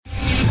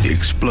The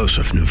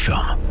explosive new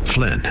film,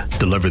 Flynn,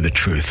 deliver the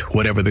truth,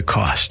 whatever the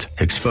cost,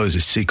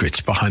 exposes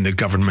secrets behind the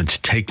government's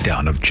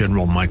takedown of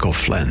General Michael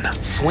Flynn.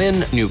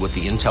 Flynn knew what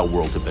the intel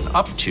world had been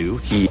up to.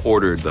 He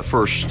ordered the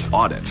first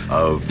audit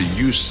of the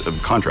use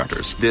of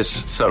contractors.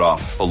 This set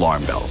off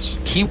alarm bells.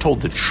 He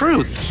told the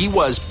truth. He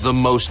was the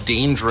most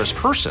dangerous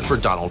person for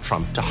Donald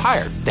Trump to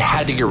hire. They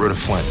had to get rid of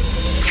Flynn.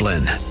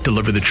 Flynn,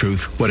 deliver the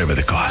truth, whatever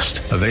the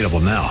cost. Available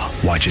now.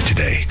 Watch it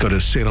today. Go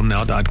to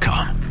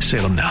salemnow.com.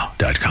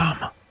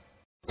 salemnow.com.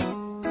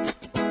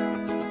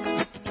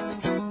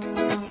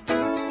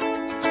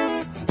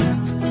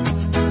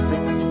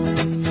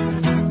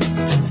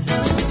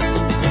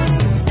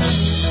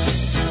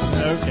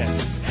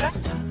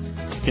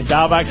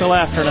 Dial back the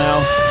laughter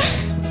now.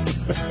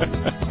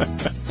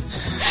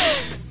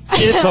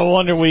 It's a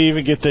wonder we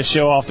even get this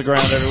show off the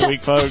ground every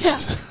week, folks.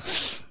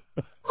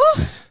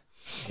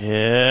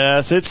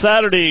 Yes, it's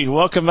Saturday.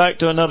 Welcome back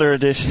to another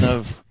edition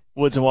of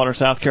Woods and Water,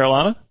 South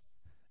Carolina.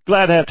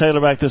 Glad to have Taylor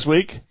back this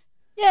week.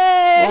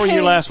 Yay! Where were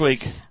you last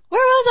week?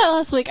 Where was I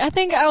last week? I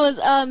think I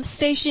was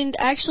stationed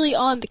actually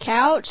on the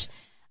couch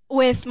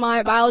with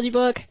my biology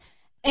book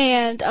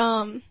and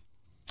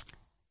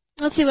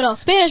let's see what else.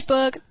 Spanish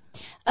book.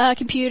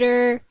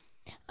 Computer,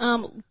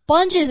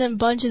 bunches and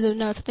bunches of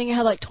notes. I think I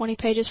had like 20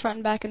 pages front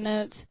and back of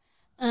notes,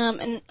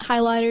 and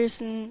highlighters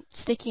and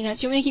sticky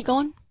notes. You want me to keep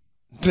going?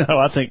 No,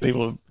 I think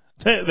people,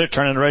 they're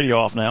turning the radio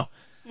off now.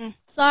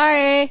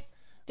 Sorry.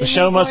 The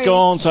show must go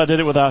on, so I did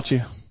it without you.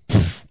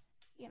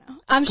 You know,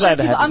 I'm sure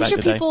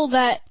people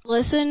that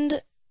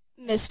listened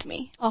missed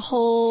me a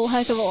whole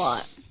heck of a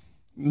lot.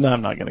 No,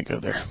 I'm not going to go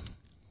there.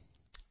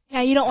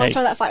 Yeah, you don't want to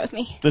start that fight with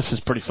me. This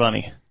is pretty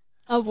funny.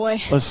 Oh, boy.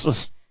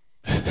 Let's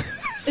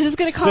Is this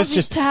going to cause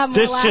you to have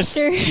more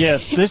laughter?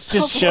 Yes, this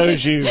just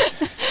shows you.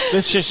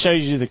 This just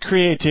shows you the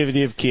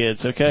creativity of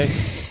kids. Okay.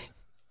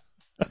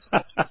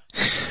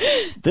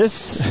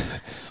 This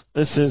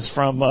is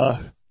from.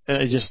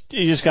 You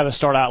just got to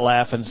start out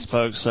laughing,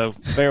 folks. So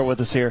bear with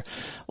us here.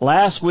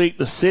 Last week,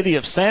 the city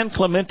of San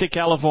Clemente,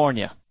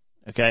 California.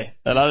 Okay,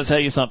 that ought to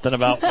tell you something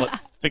about what's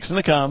fixing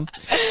to come.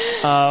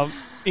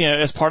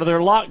 As part of their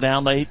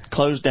lockdown, they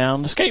closed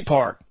down the skate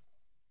park.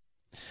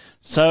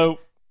 So.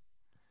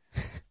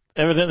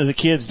 Evidently, the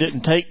kids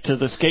didn't take to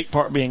the skate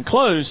park being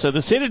closed, so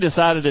the city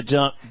decided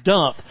to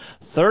dump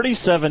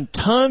 37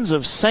 tons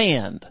of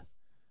sand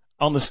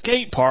on the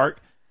skate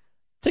park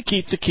to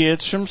keep the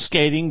kids from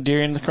skating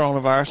during the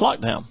coronavirus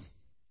lockdown.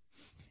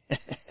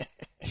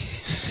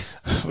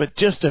 But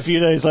just a few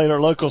days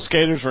later, local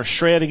skaters were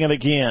shredding it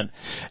again.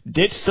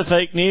 Ditch the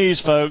fake news,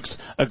 folks.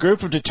 A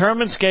group of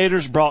determined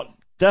skaters brought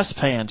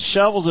dustpans,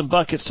 shovels, and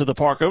buckets to the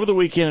park over the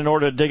weekend in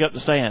order to dig up the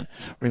sand.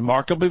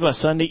 Remarkably, by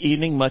Sunday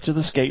evening, much of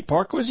the skate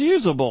park was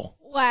usable.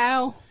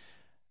 Wow.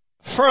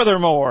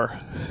 Furthermore,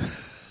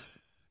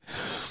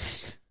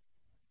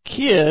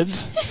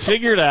 kids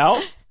figured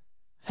out,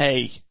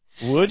 hey,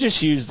 we'll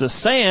just use the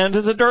sand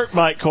as a dirt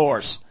bike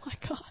course. Oh, my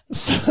God.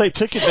 So they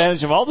took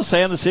advantage of all the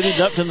sand the city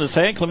dumped in the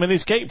San Clemente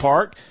skate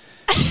park,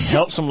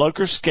 helped some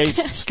local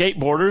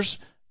skateboarders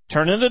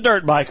turn into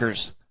dirt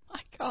bikers. Oh,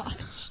 my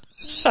gosh.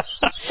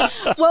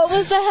 What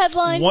was the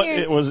headline here?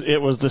 It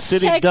was the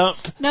city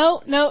dumped.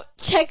 No,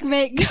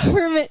 checkmate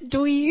government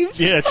dweebs.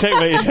 Yeah,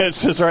 checkmate. It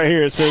says right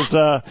here. It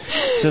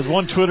says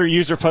one Twitter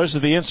user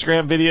posted the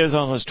Instagram videos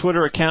on his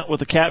Twitter account with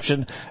the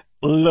caption,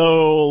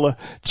 "LOL,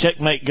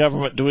 checkmate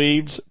government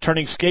dweebs,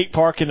 turning skate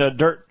park into a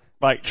dirt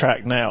bike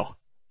track now."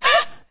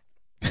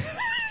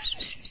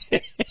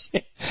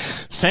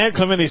 San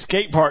Clemente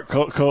Skate Park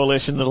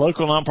Coalition, the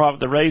local nonprofit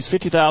that raised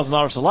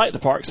 $50,000 to light the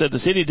park, said the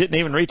city didn't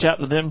even reach out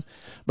to them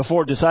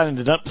before deciding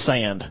to dump the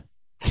sand.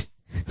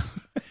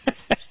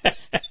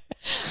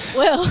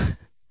 Well,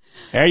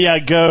 there you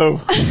go.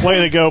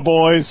 Way to go,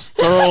 boys,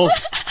 girls,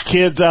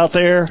 kids out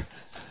there.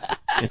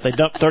 If they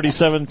dump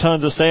 37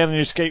 tons of sand in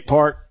your skate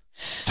park,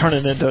 turn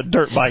it into a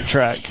dirt bike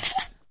track.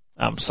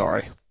 I'm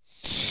sorry.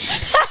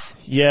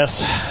 Yes,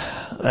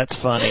 that's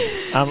funny.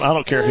 I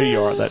don't care who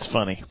you are. That's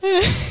funny.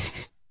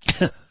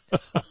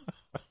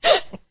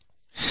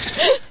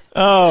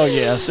 Oh,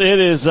 yes. It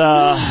is.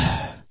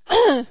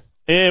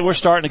 We're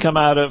starting to come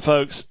out of it,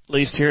 folks. At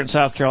least here in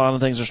South Carolina,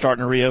 things are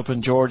starting to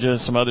reopen. Georgia,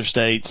 some other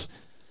states.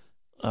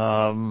 We've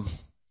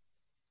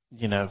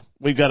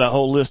got a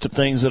whole list of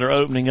things that are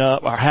opening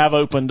up or have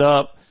opened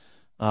up.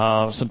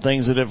 Some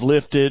things that have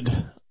lifted.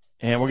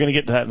 And we're going to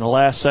get to that in the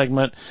last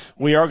segment.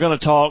 We are going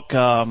to talk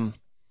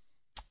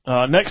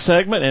next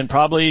segment and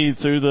probably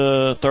through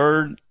the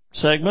third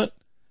segment.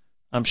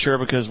 I'm sure,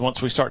 because once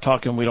we start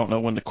talking, we don't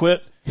know when to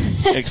quit,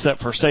 except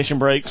for station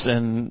breaks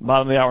and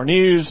bottom of the hour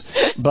news.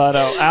 But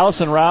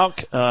Allison Rauch,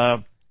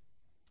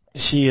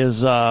 she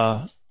is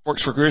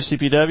works for Greer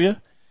CPW,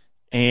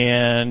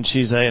 and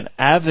she's an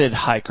avid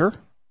hiker.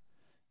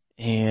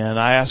 And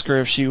I asked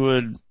her if she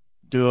would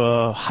do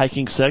a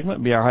hiking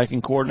segment, be our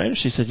hiking coordinator.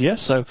 She said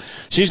yes. So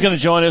she's going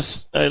to join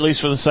us, at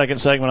least for the second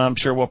segment. I'm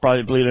sure we'll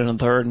probably bleed in the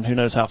third, and who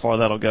knows how far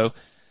that'll go.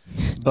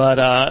 But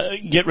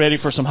get ready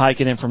for some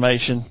hiking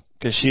information,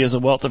 because she is a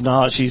wealth of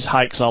knowledge. She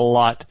hikes a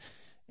lot,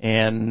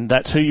 and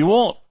that's who you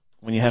want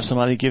when you have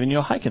somebody giving you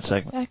a hiking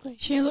segment. Exactly.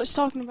 She knows what she's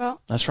talking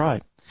about. That's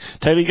right.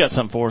 Taylor, you got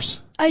something for us?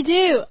 I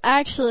do,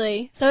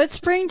 actually. So it's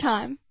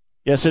springtime.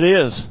 Yes, it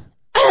is.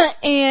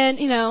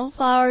 And,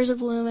 flowers are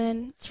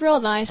blooming. It's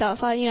real nice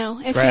outside,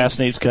 Grass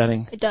needs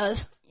cutting. It does.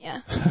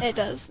 Yeah, it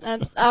does. I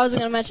wasn't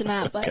going to mention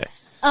that, but... Okay.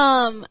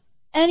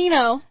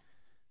 And,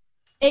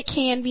 it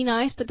can be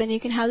nice, but then you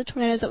can have the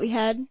tornadoes that we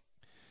had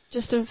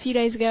just a few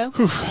days ago.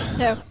 Whew.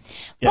 So,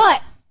 Yeah.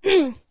 But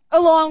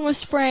along with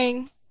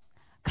spring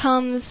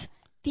comes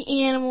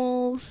the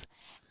animals,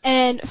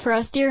 and for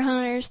us deer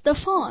hunters, the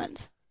fawns.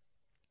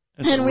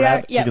 And look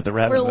at the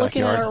rabbit we're in the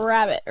looking backyard. at a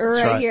rabbit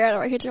right right. here out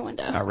of our kitchen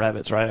window. Our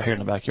rabbit's right out here in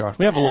the backyard.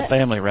 We have a little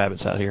family of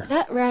rabbits out here.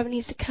 That rabbit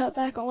needs to cut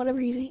back on whatever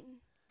he's eating.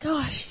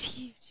 Gosh, he's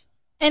huge.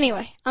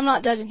 Anyway, I'm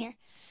not judging here.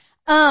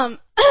 But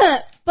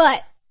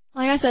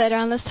like I said,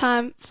 around this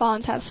time,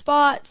 fawns have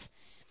spots,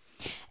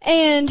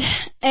 and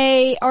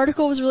a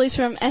article was released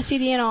from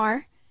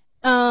SCDNR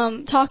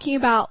talking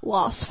about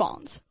lost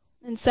fawns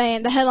and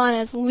saying the headline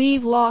is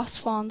 "Leave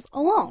lost fawns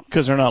alone."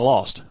 Because they're not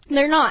lost.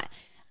 They're not.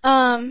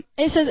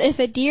 It says if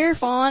a deer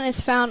fawn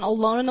is found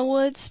alone in the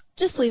woods,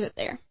 just leave it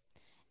there.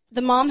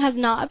 The mom has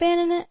not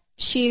abandoned it.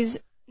 She's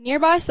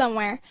nearby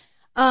somewhere.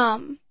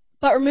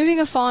 But removing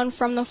a fawn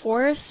from the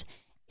forest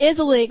is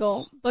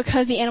illegal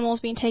because the animal is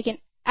being taken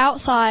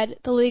outside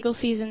the legal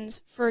seasons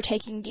for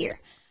taking deer,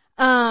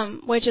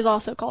 which is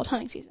also called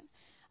hunting season.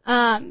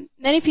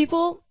 Many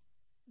people,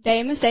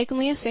 they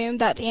mistakenly assume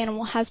that the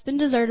animal has been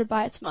deserted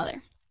by its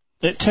mother.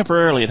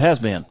 Temporarily, it has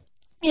been.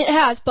 It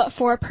has, but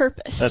for a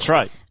purpose. That's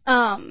right.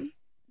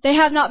 They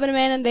have not been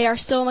abandoned. They are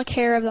still in the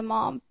care of the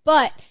mom.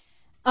 But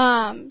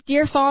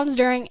deer fawns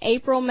during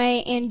April,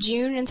 May, and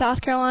June in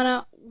South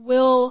Carolina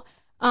will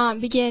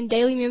begin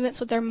daily movements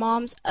with their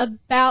moms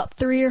about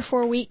 3 or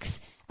 4 weeks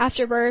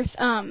after birth.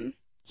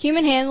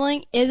 Human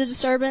handling is a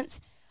disturbance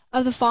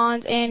of the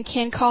fawns and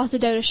can cause the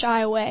doe to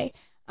shy away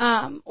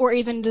or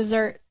even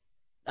desert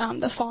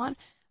the fawn.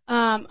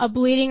 A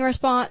bleeding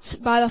response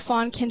by the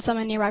fawn can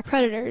summon nearby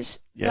predators.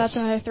 Yes. That's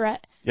another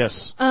threat.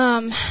 Yes.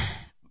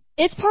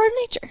 It's part of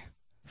nature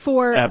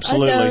for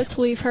Absolutely. a doe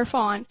to leave her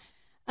fawn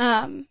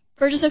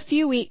for just a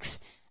few weeks.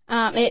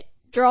 It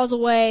draws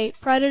away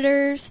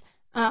predators,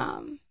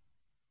 and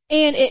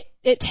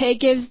it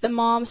gives the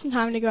mom some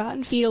time to go out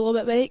and feed a little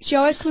bit, but she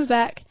always comes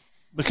back.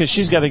 Because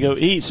she's got to go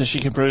eat so she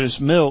can produce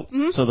milk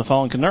so the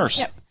fawn can nurse.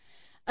 Yep.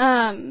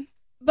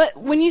 But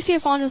when you see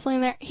a fawn just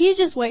laying there, he's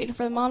just waiting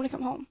for the mom to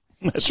come home.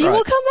 She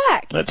will come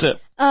back. That's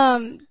it.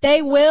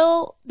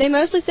 They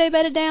mostly stay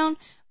bedded down,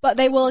 but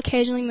they will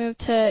occasionally move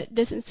to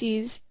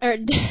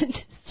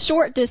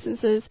short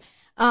distances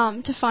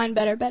to find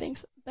better bedding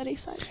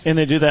sites. And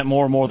they do that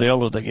more and more the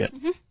older they get.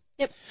 Mm-hmm.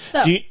 Yep.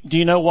 So, do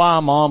you know why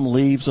a mom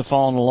leaves a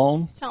fawn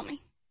alone? tell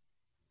me.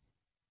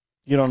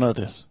 You don't know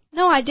this.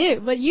 No, I do,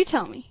 but you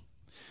tell me.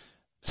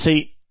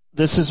 See,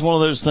 this is one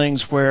of those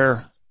things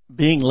where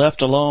being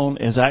left alone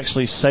is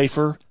actually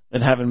safer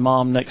than having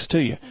mom next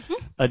to you. Mm-hmm.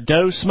 A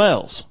doe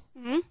smells.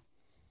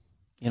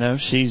 Mm-hmm.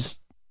 She's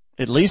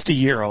at least a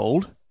year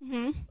old.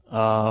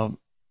 Mm-hmm.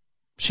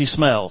 She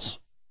smells.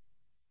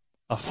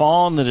 A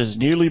fawn that is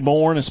newly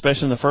born,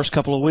 especially in the first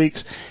couple of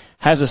weeks,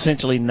 has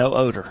essentially no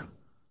odor.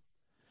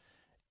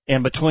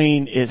 And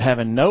between it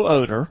having no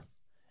odor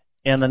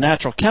and the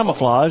natural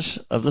camouflage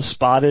of the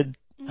spotted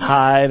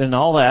hide and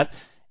all that,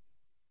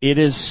 it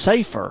is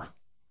safer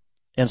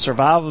and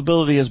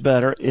survivability is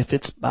better if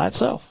it's by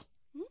itself.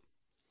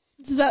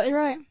 That's exactly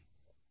right.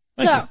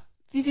 Thank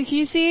If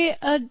you see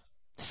a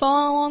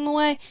fawn along the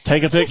way,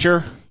 take a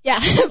picture, yeah,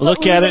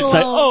 look at it and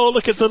say, oh,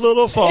 look at the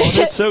little fawn.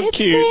 It's so it's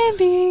cute.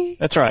 Bambi.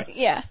 That's right.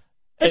 Yeah.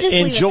 But just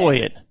Enjoy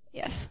leave it.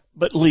 Yes.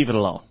 But leave it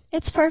alone.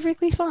 It's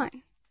perfectly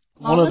fine.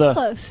 One of the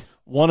close.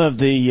 One of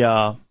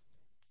the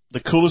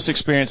coolest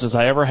experiences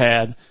I ever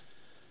had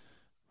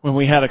when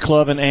we had a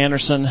club in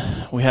Anderson.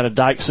 We had a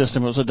dike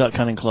system. It was a duck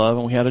hunting club,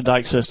 and we had a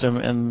dike system.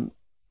 And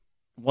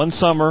one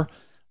summer,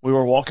 we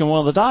were walking one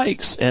of the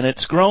dikes, and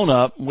it's grown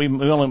up. We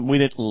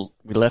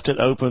left it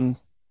open,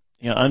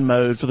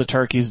 unmowed for the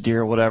turkeys,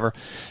 deer, whatever.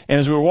 And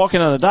as we were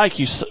walking on the dike,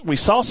 we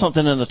saw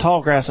something in the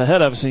tall grass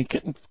ahead of us, and you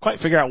couldn't quite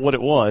figure out what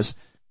it was,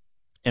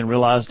 and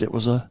realized it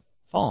was a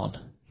fawn.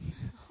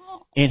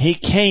 And he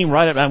came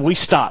right up, and we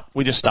stopped.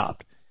 We just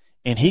stopped.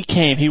 And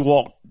he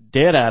walked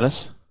dead at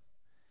us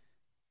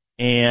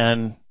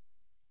and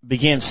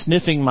began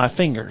sniffing my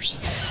fingers.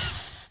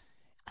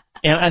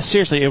 And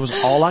seriously, it was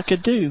all I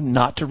could do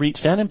not to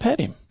reach down and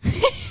pet him.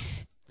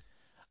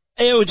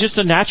 It was just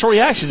a natural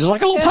reaction, just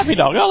like a little puppy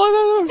dog.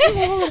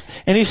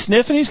 And he's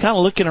sniffing, he's kind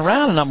of looking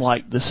around, and I'm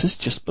like, this is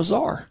just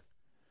bizarre.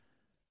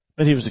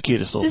 But he was the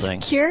cutest little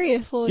thing.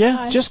 Curious little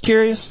guy. Yeah, just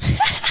curious.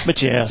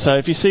 But yeah, so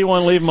if you see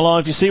one, leave them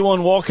alone. If you see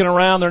one walking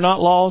around, they're not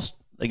lost.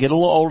 They get a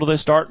little older, they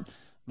start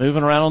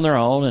moving around on their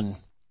own, and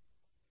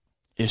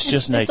it's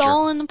just nature. It's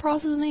all in the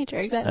process of nature,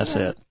 exactly. That's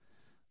it.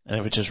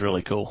 And which is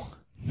really cool.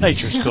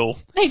 Nature's cool.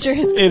 Nature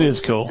is cool. It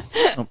is cool.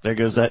 Oh, there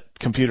goes that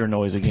computer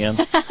noise again.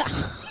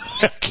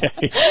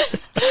 Okay.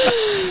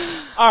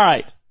 All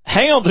right.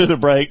 Hang on through the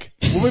break.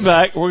 We'll be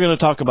back. We're going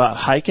to talk about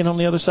hiking on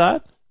the other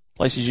side,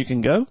 places you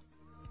can go,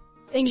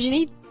 Things you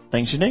need.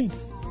 Things you need.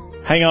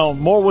 Hang on.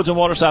 More Woods and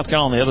Water, South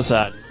Carolina on the other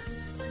side.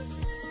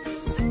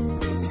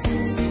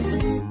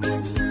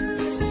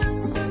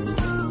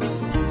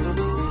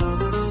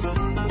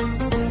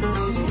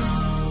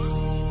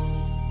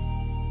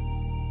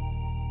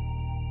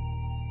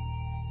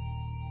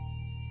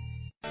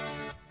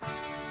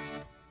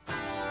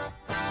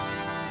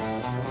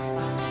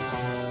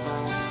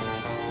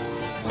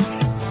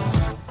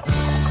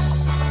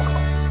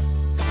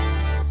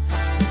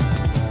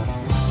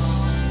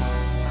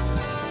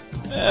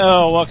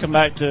 Welcome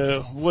back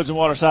to Woods and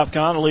Water, South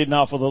Carolina, leading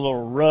off with a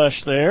little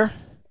rush there.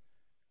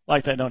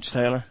 Like that, don't you,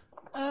 Taylor?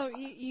 Oh,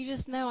 you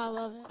just know I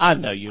love it. I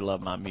know you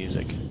love my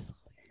music.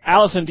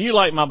 Allison, do you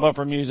like my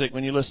bumper music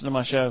when you listen to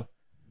my show?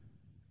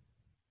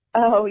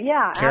 Oh,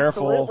 yeah,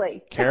 Careful.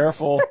 absolutely.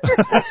 Careful.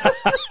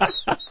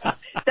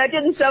 That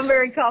didn't sound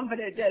very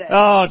confident, did it?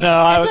 Oh,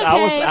 no. It's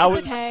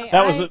okay.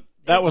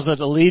 That was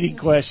a leading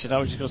question. I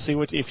was just going to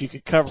see if you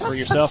could cover for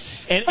yourself.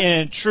 And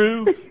in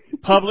true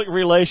public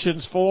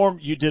relations form,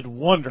 you did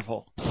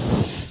wonderful.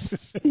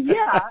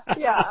 Yeah.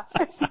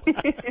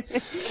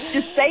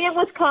 Just say it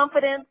with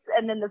confidence,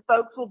 and then the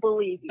folks will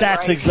believe you.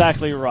 That's right?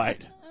 exactly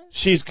right.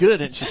 She's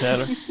good, isn't she,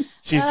 Taylor?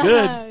 She's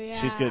good.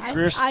 Yeah. She's good.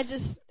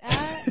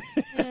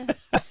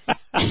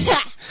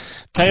 Yeah.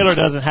 Taylor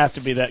doesn't have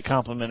to be that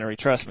complimentary.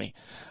 Trust me.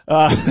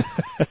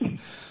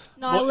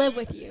 No, I live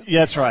with you.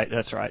 Yeah,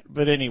 that's right.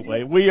 But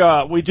anyway, we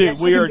do. Yes,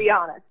 we are. Be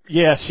honest.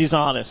 Yes, she's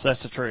honest.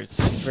 That's the truth.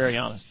 She's very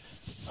honest.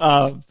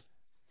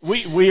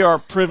 We are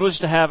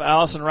privileged to have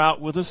Allison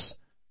Rout with us.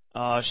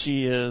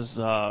 She's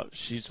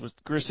with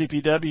Greer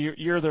CPW.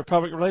 You're their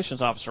public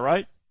relations officer,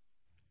 right?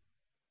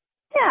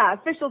 Yeah,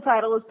 official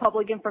title is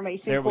public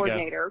information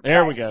coordinator.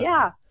 There we go.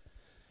 Yeah.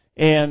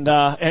 And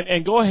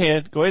go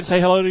ahead and say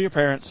hello to your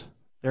parents.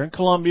 They're in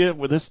Columbia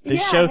with this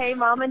show. Hey,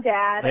 Mom and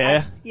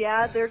Dad.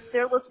 Yeah.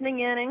 They're listening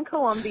in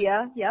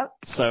Columbia. Yep.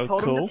 So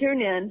Told cool. them to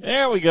tune in.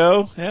 There we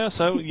go. Yeah,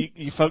 so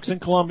you folks in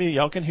Columbia,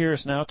 y'all can hear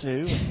us now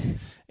too.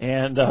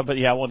 And but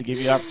yeah, I want to give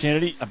you the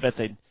opportunity. I bet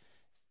they'd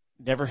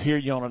never hear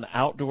you on an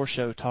outdoor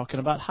show talking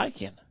about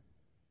hiking.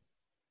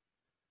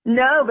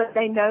 No, but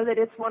they know that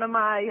it's one of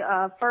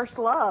my first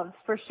loves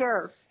for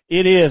sure.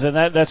 It is, and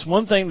that's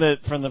one thing that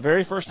from the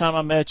very first time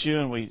I met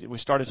you and we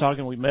started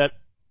talking, we met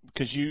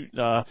because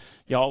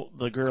y'all,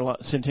 the Greer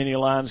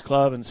Centennial Lions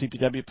Club and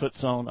CPW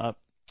puts on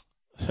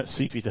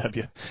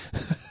CPW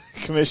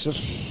Commission.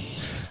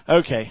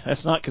 Okay,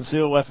 that's not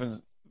concealed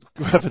weapons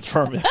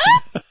permit.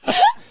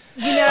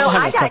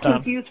 I got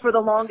confused for the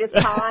longest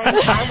time.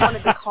 I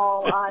wanted to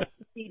call us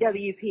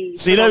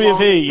CWP.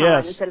 CWP,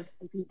 yes. Instead of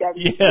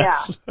CPW.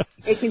 Yes. Yeah.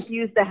 It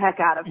confused the heck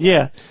out of me.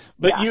 Yeah,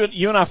 but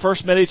you and I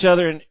first met each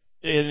other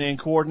in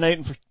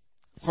coordinating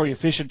for your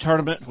fishing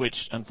tournament,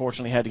 which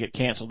unfortunately had to get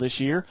canceled this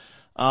year.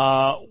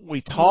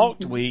 We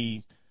talked. Mm-hmm.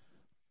 We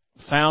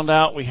found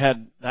out we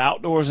had the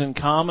outdoors in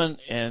common,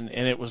 and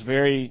it was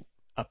very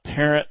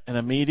apparent and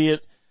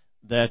immediate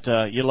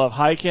that you love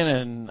hiking.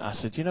 And I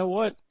said, you know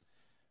what?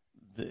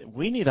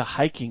 We need a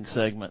hiking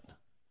segment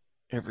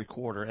every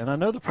quarter, and I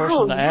know the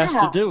person to ask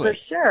to do it. For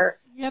sure.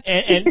 Yep.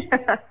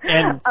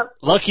 And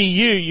lucky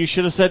you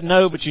should have said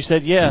no, but you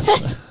said yes.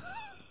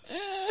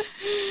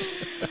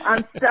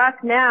 I'm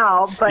stuck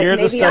now, but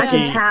maybe I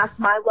can pass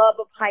my love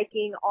of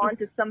hiking on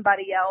to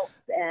somebody else,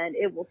 and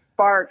it will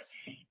spark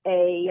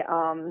a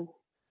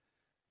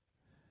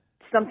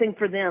something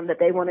for them that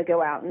they want to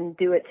go out and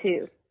do it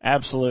too.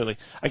 Absolutely.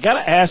 I got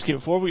to ask you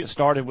before we get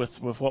started with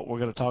what we're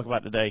going to talk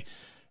about today.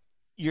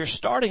 You're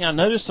starting. I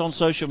noticed on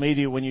social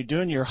media when you're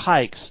doing your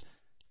hikes,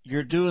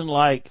 you're doing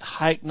like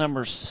hike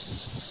number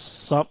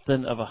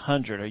something of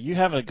 100. Are you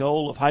having a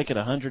goal of hiking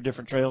 100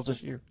 different trails this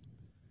year?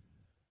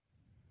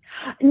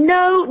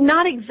 No,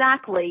 not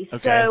exactly.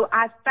 Okay. So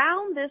I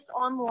found this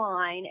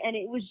online, and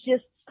it was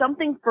just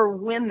something for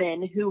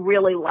women who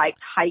really liked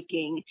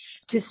hiking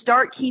to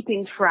start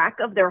keeping track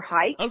of their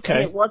hikes. Okay.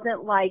 And it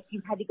wasn't like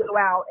you had to go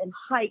out and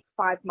hike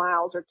 5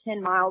 miles or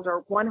 10 miles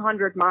or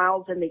 100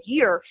 miles in the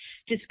year.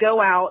 Just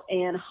go out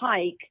and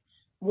hike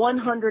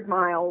 100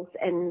 miles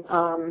and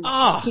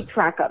keep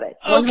track of it.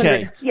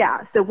 Okay.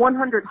 Yeah, so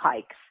 100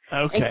 hikes.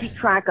 Okay. And keep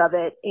track of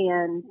it.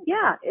 And,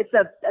 yeah, it's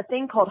a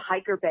thing called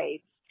Hiker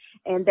Babes.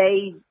 And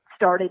they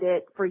started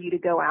it for you to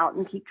go out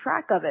and keep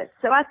track of it.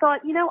 So I thought,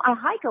 I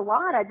hike a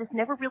lot. I just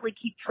never really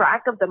keep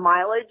track of the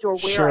mileage or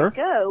where I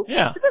go.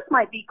 Yeah. So this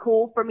might be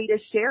cool for me to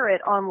share it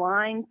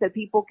online so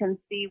people can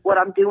see what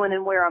I'm doing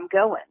and where I'm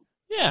going.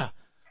 Yeah.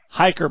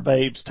 Hiker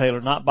Babes,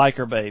 Taylor, not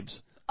Biker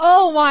Babes.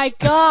 Oh, my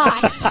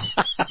gosh.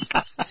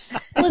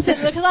 Listen,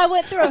 because I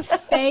went through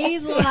a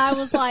phase when I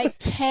was like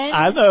 10.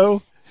 I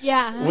know.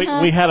 Yeah.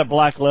 We had a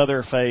black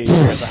leather phase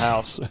here at the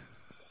house.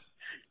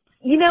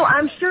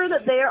 I'm sure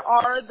that there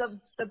are the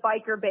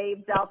biker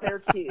babes out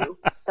there too.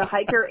 The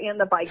hiker and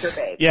the biker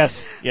babes.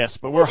 Yes,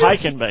 but we're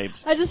hiking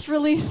babes. I just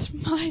released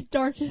my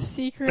darkest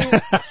secret.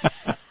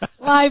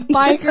 My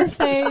biker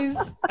phase.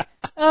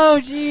 Oh,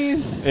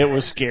 jeez. It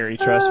was scary,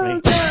 trust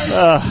me.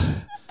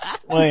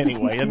 Well,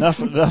 anyway, enough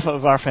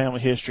of our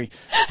family history.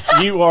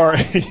 You are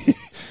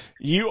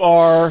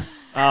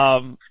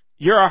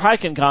you're our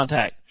hiking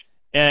contact,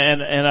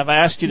 and I've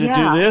asked you to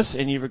do this,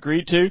 and you've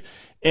agreed to,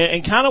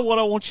 and kind of what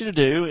I want you to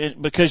do,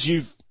 because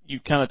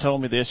you've kind of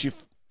told me this,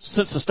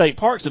 since the state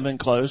parks have been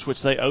closed,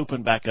 which they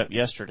opened back up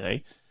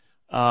yesterday,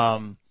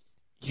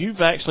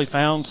 you've actually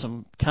found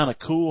some kind of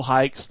cool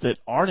hikes that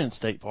aren't in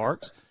state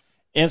parks.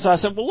 And so I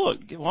said, well, look,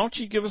 why don't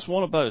you give us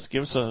one of both?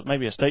 Give us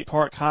maybe a state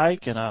park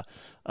hike and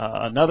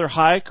another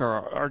hike,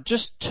 or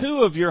just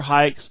two of your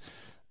hikes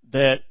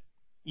that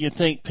you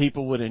think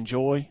people would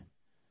enjoy.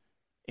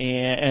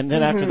 And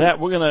then after that,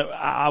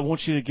 I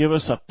want you to give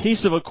us a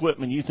piece of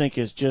equipment you think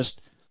is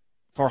just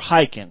for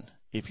hiking.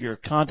 If you're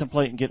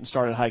contemplating getting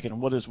started hiking,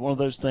 what is one of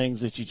those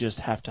things that you just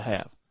have to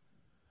have?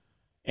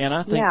 And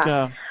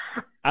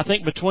I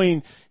think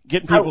between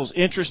getting people's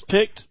interest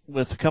picked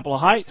with a couple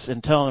of hikes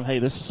and telling them, hey,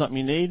 this is something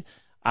you need,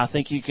 I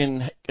think you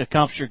can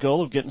accomplish your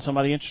goal of getting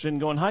somebody interested in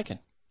going hiking.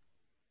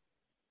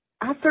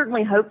 I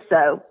certainly hope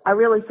so. I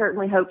really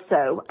certainly hope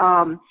so.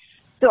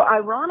 So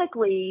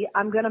ironically,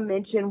 I'm going to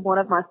mention one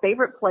of my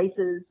favorite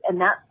places,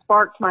 and that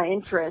sparked my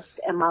interest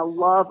and my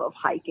love of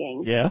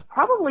hiking. Yeah.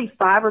 Probably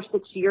 5 or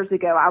 6 years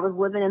ago, I was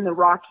living in the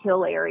Rock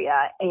Hill area,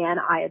 and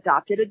I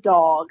adopted a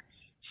dog.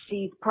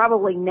 She's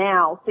probably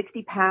now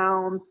 60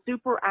 pounds,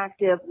 super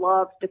active,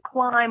 loves to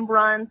climb,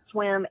 run,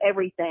 swim,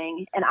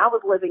 everything. And I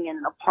was living in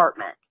an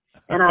apartment.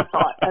 And I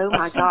thought, oh,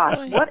 my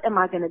gosh, what am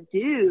I going to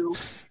do?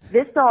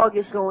 This dog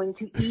is going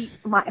to eat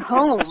my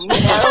home,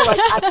 Like,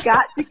 I've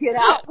got to get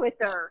out with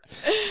her.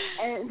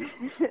 And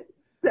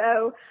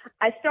so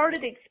I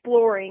started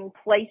exploring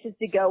places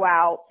to go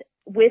out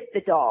with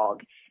the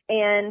dog.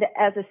 And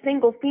as a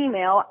single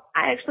female,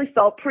 I actually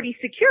felt pretty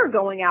secure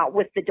going out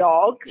with the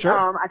dog.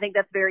 Sure. I think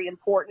that's very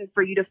important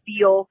for you to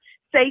feel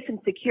safe and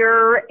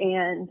secure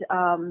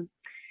and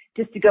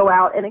just to go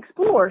out and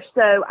explore.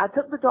 So I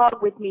took the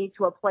dog with me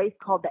to a place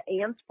called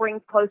the Ann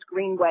Springs Close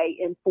Greenway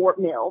in Fort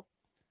Mill.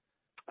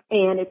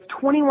 And it's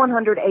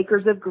 2,100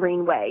 acres of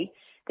greenway.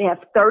 They have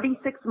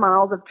 36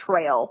 miles of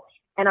trail.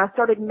 And I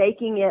started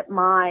making it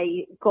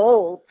my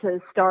goal to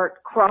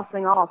start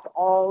crossing off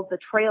all the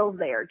trails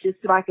there just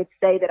so I could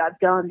say that I've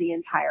done the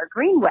entire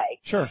greenway.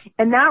 Sure.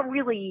 And that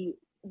really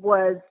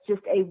was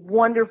just a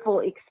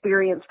wonderful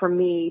experience for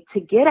me to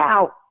get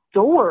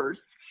outdoors.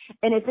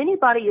 And if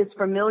anybody is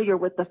familiar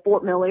with the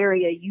Fort Mill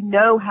area, you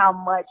know how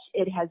much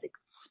it has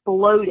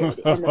exploded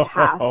in the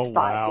past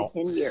 5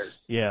 to 10 years.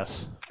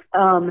 Yes.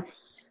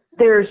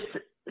 There's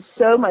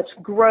so much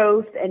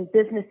growth and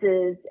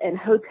businesses and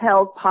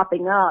hotels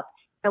popping up.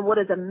 And what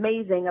is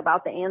amazing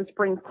about the Ann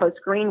Springs Close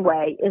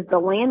Greenway is the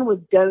land was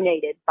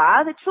donated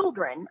by the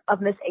children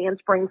of Miss Ann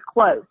Springs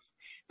Close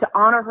to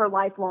honor her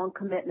lifelong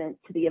commitment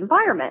to the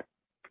environment.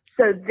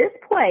 So this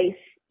place,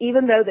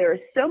 even though there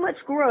is so much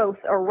growth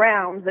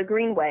around the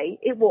greenway,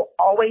 it will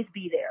always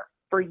be there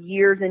for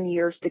years and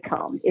years to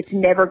come. It's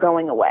never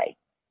going away.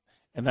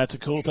 And that's a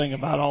cool thing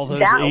about all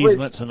those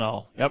easements and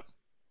all. Yep.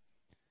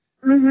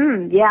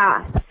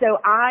 Yeah. So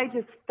I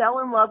just fell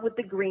in love with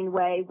the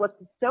greenway. What's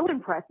so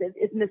impressive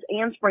is Miss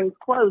Ann Springs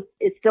Close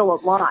is still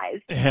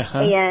alive.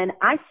 And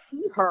I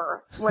see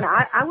her when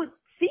I would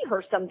see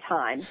her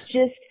sometimes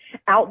just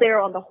out there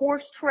on the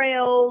horse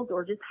trails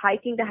or just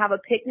hiking to have a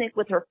picnic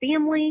with her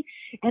family.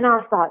 And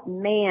I thought,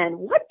 man,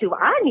 what do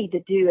I need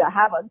to do to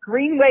have a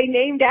greenway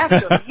named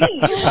after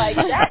me? Like,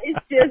 that is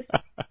just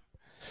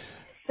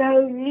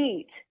so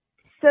neat.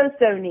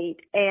 So neat.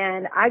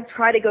 And I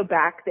try to go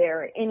back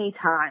there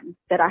anytime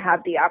that I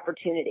have the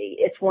opportunity.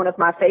 It's one of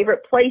my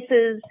favorite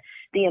places.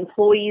 The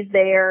employees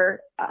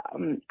there,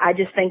 I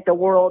just think the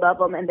world of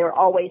them, and they're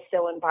always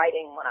so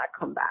inviting when I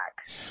come back.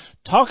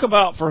 Talk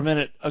about for a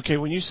minute, okay,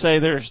 when you say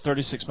there's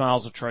 36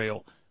 miles of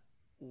trail,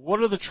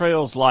 what are the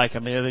trails like? I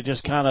mean, are they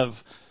just kind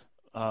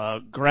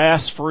of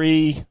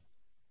grass-free,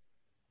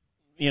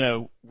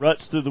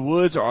 ruts through the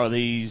woods, or are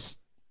these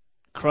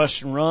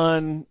crush and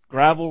run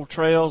gravel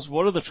trails?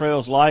 What are the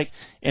trails like?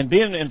 And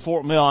being in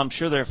Fort Mill, I'm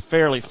sure they're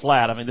fairly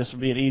flat. I mean, this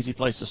would be an easy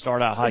place to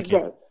start out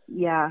hiking.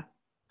 Yeah.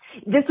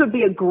 This would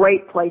be a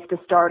great place to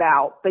start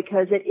out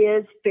because it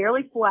is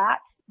fairly flat.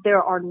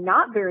 There are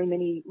not very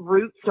many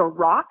roots or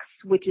rocks,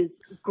 which is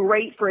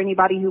great for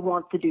anybody who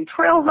wants to do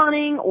trail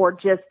running or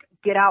just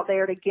get out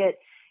there to get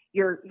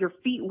your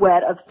feet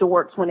wet of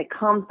sorts when it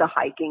comes to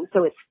hiking.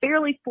 So it's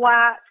fairly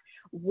flat.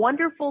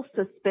 Wonderful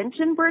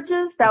suspension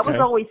bridges. That was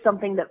always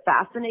something that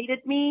fascinated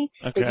me.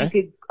 That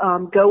you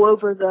could go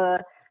over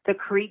the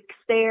creeks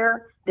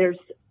there. There's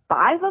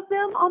 5 of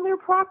them on their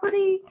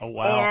property. Oh,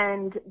 wow.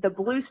 And the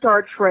Blue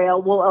Star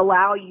Trail will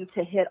allow you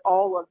to hit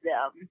all of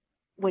them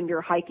when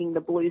you're hiking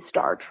the Blue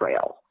Star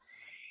Trail.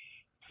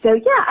 So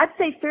yeah, I'd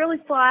say fairly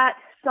flat,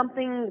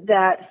 something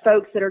that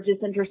folks that are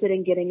just interested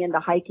in getting into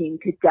hiking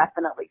could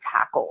definitely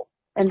tackle.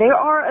 And there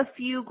are a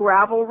few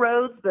gravel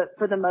roads, but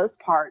for the most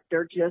part,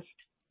 they're just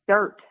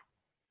dirt.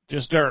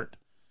 Just dirt.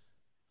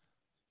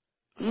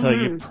 So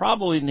you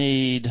probably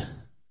need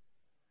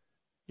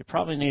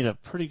a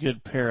pretty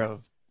good pair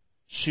of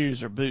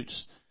shoes or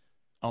boots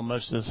on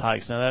most of those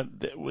hikes. Now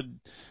that would,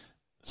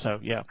 so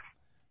yeah.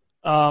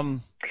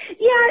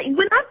 Yeah,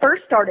 when I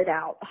first started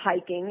out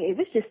hiking, it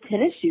was just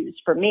tennis shoes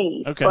for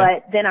me. Okay.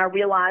 But then I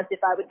realized if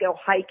I would go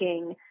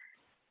hiking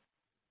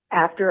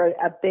after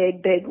a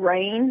big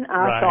rain,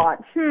 I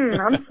thought,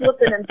 I'm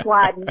slipping and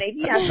sliding.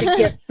 Maybe I should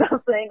get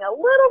something a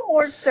little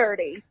more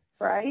sturdy,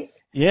 right?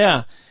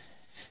 Yeah.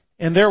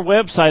 And their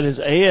website is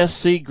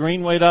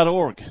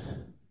ascgreenway.org.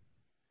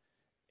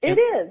 It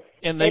is.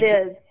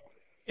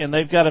 And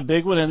they've got a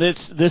big one, and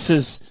this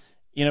is,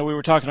 we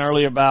were talking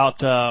earlier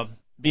about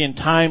being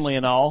timely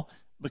and all,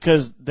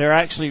 because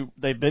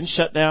they've been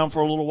shut down for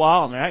a little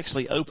while, and they're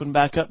actually open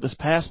back up this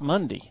past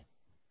Monday.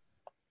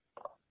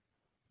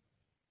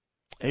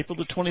 April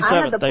the 27th,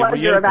 I had the pleasure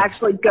reopened. of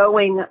actually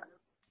going.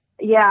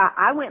 Yeah,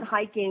 I went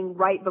hiking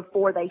right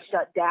before they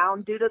shut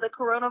down due to the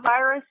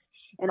coronavirus,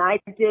 and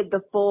I did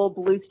the full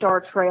Blue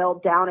Star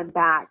Trail down and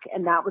back,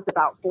 and that was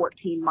about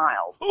 14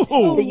 miles. Ooh.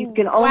 So you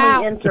can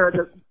only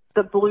enter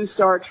the Blue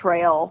Star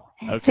Trail.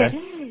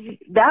 Okay.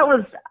 That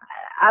was.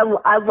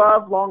 I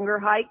love longer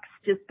hikes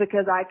just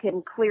because I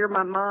can clear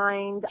my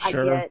mind.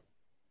 Sure. I get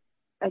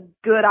a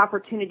good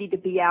opportunity to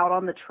be out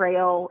on the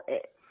trail.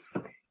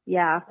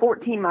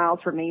 14 miles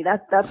for me.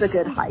 That's a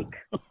good hike.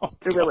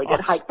 It's a really good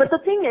hike. But the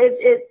thing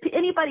is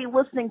anybody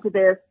listening to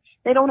this,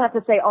 they don't have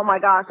to say, oh my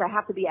gosh, I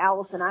have to be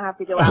Allison. I have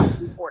to go out and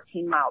do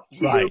 14 miles.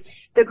 Right.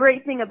 The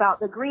great thing about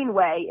the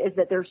Greenway is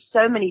that there's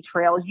so many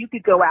trails. You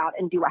could go out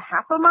and do a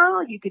half a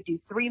mile. You could do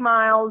 3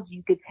 miles.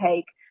 You could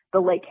take the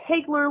Lake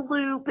Hagler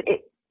loop.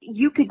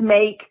 You could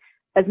make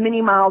as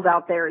many miles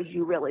out there as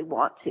you really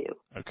want to.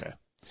 Okay.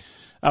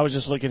 I was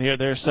just looking here.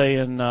 They're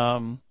saying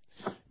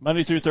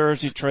Monday through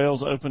Thursday,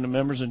 trails open to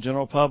members and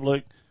general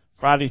public.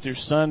 Friday through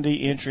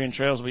Sunday, entry and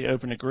trails will be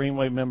open to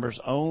Greenway members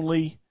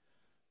only.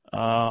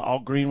 All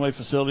Greenway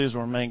facilities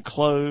will remain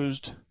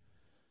closed.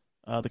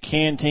 The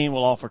canteen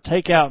will offer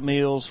takeout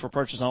meals for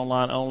purchase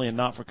online only and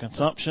not for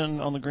consumption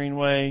on the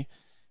Greenway.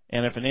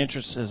 And if an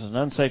entrance is an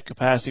unsafe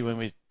capacity, when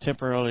we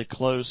temporarily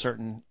close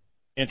certain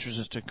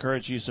entrances to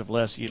encourage use of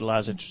less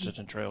utilized entrances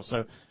and trails.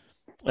 So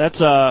that's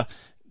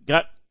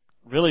got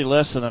really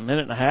less than a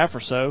minute and a half or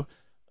so.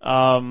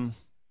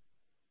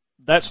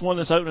 That's one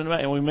that's opening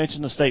back, and we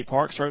mentioned the state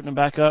parks are opening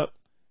back up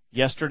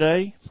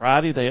yesterday.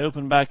 Friday they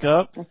opened back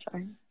up. That's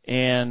right.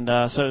 And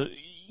so,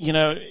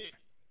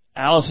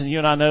 Allison, you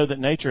and I know that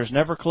nature is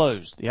never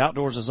closed. The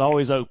outdoors is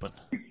always open.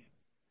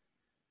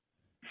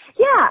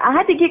 Yeah, I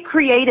had to get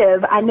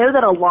creative. I know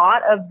that a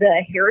lot of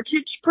the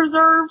heritage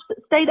preserves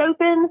stayed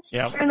open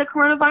during the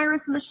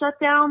coronavirus and the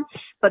shutdown,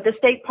 but the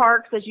state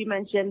parks, as you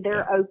mentioned,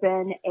 they're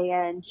open,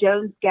 and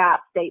Jones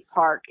Gap State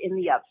Park in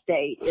the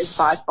upstate is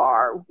by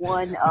far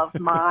one of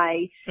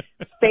my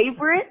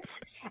favorites.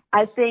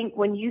 I think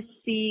when you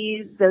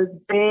see those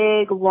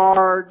big,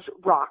 large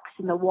rocks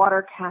and the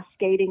water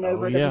cascading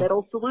over the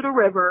middle Saluda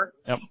River,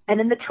 and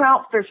then the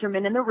trout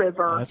fishermen in the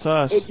river, that's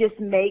us. It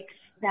just makes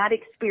that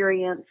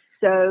experience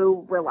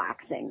so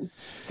relaxing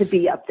to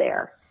be up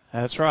there.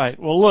 That's right.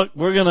 Well, look,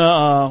 we're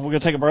gonna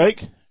take a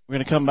break. We're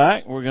gonna come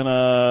back. We're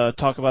gonna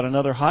talk about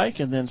another hike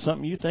and then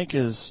something you think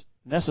is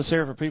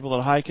necessary for people that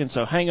are hiking.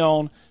 So hang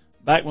on.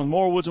 Back with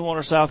more Woods and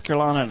Water, South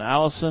Carolina, and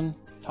Allison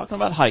talking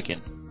about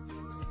hiking.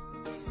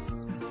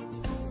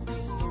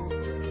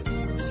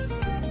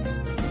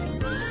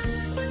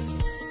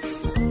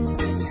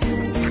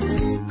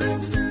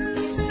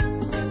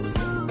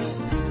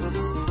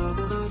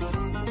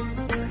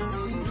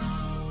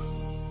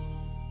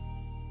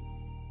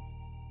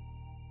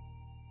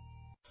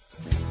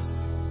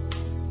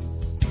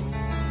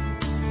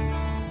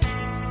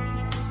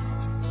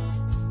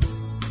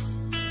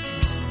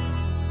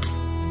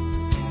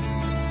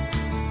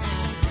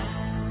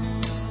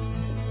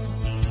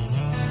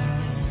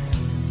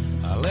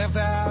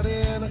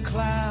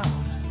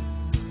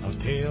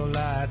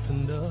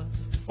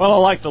 Well, I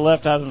like the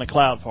left out in the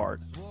cloud part.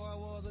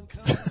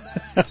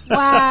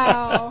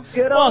 Wow.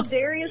 Good old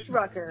Darius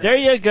Rucker. There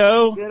you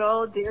go. Good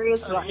old Darius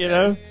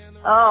Rucker.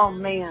 Oh,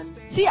 man.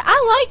 See,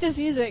 I like this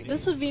music.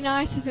 This would be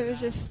nice if it was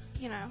just,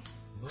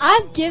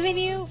 I've given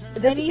you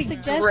many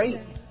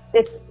suggestions.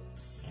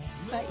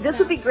 This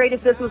would be great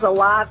if this was a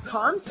live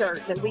concert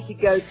that we could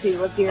go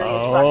to of Darius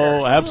Rucker.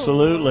 Oh,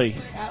 absolutely.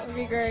 That would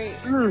be great.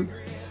 I'm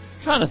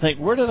trying to think,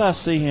 where did I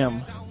see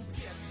him?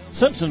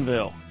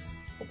 Simpsonville.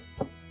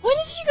 When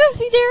did you go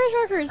see Darius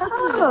Rucker in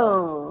Simpsonville?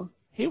 Oh.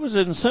 He was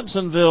in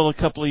Simpsonville a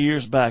couple of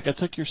years back. I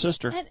took your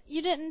sister. And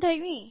you didn't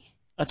take me.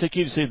 I took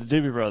you to see the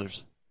Doobie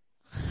Brothers.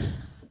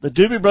 The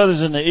Doobie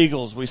Brothers and the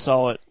Eagles. We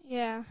saw it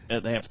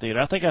at the amphitheater.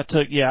 I think I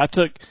took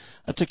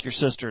your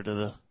sister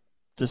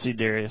to see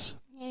Darius.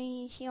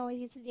 Yeah, she always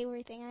gets to do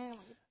everything. I don't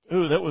get to do.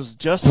 Ooh, that was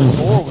Justin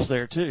Moore was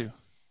there too.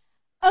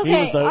 Okay, he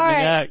was the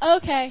opening act.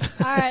 Okay,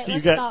 all right,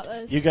 let's stop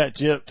this. You got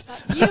gypped.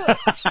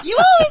 You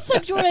always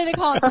took Jordan to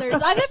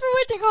concerts. I never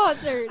went to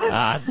concerts.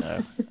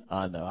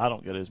 I know. I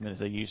don't go to as many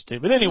as I used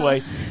to. But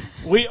anyway,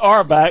 we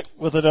are back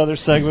with another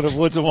segment of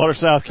Woods and Water,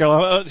 South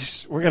Carolina.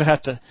 We're gonna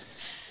have to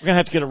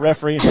get a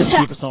referee to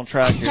keep us on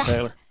track here,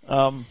 Taylor.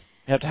 You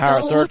have to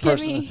hire a third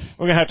person.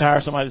 We're gonna have to hire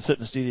somebody to sit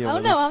in the studio. Oh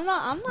with no, us.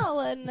 I'm not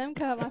letting them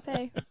cut my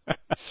pay.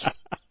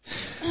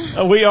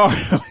 We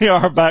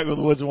are back with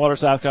Woods and Water,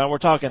 South Carolina. We're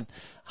talking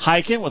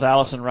hiking with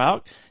Allison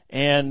Rauch.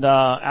 And,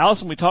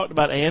 Allison, we talked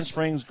about Ann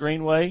Springs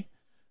Greenway,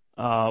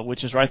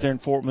 which is right there in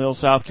Fort Mill,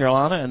 South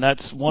Carolina, and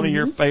that's one of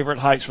your favorite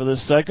hikes for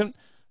this segment.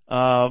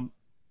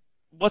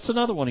 What's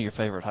another one of your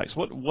favorite hikes?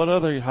 What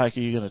other hike are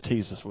you going to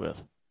tease us with?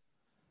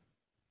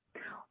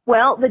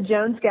 Well, the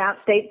Jones Gap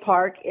State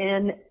Park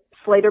in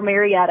Slater,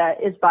 Marietta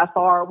is by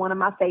far one of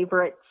my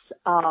favorites.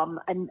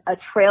 And a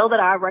trail that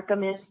I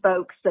recommend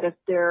folks that if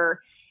they're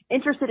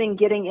interested in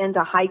getting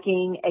into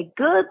hiking, a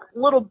good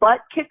little butt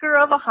kicker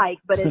of a hike,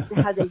 but it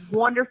has a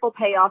wonderful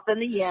payoff in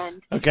the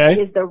end,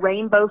 is the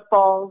Rainbow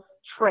Falls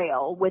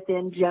Trail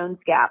within Jones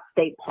Gap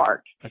State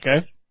Park.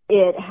 Okay.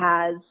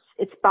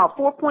 It's about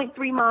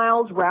 4.3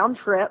 miles round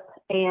trip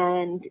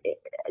and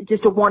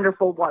just a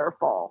wonderful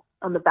waterfall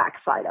on the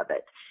backside of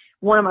it.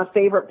 One of my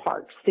favorite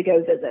parks to go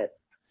visit.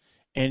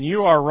 And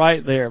you are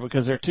right there,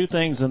 because there are two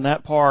things in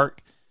that park.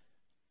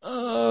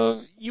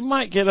 You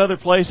might get other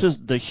places,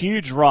 the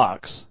huge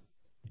rocks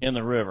in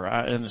the river,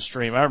 in the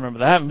stream. I remember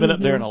that. I haven't been up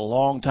there in a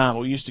long time.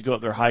 We used to go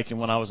up there hiking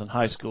when I was in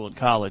high school and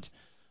college.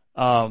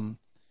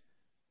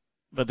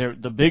 But they're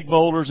the big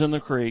boulders in the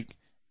creek,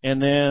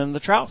 and then the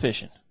trout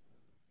fishing.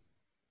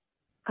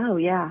 Oh,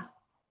 yeah.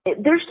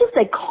 There's just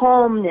a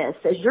calmness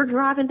as you're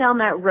driving down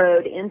that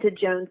road into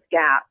Jones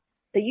Gap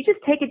that you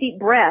just take a deep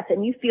breath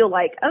and you feel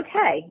like,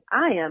 okay,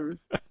 I'm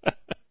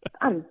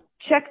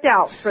checked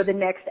out for the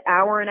next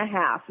hour and a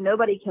half.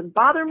 Nobody can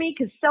bother me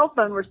because cell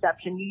phone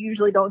reception, you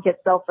usually don't get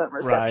cell phone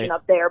reception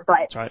up there.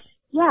 But,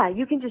 yeah,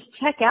 you can just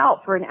check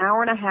out for an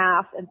hour and a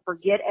half and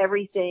forget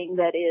everything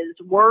that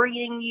is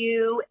worrying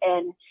you.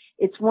 And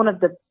it's one of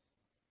the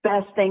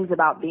best things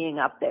about being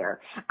up there.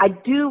 I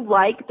do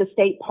like the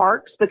state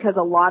parks because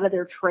a lot of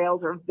their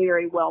trails are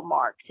very well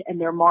marked,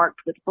 and they're marked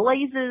with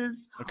blazes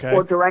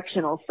or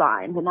directional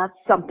signs, and that's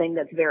something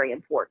that's very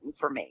important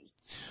for me.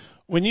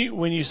 When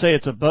you say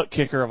it's a butt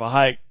kicker of a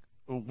hike,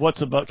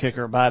 what's a butt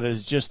kicker about it?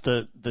 Is just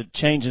the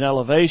change in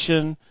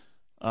elevation?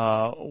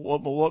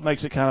 What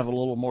makes it kind of a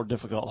little more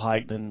difficult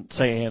hike than,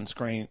 say, Ann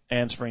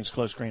Springs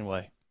Close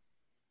Greenway?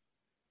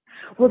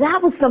 Well,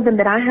 that was something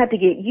that I had to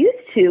get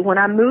used to when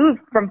I moved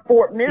from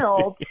Fort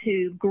Mill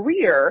to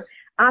Greer.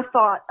 I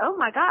thought, oh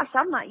my gosh,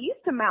 I'm not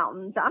used to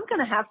mountains. I'm going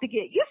to have to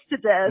get used to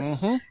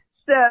this.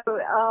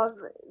 So,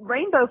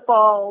 Rainbow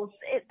Falls,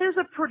 there's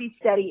a pretty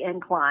steady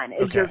incline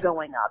as you're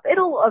going up.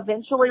 It'll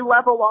eventually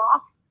level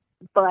off,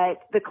 but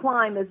the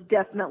climb is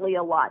definitely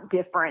a lot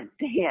different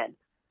than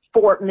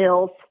Fort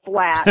Mill's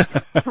flat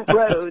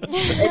roads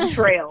and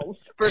trails,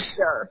 for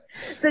sure.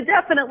 So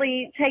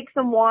definitely take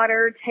some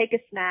water, take a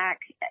snack,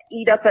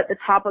 eat up at the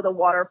top of the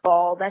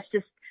waterfall. That's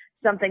just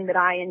something that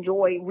I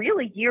enjoy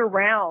really year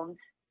round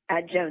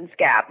at Jones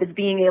Gap, is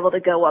being able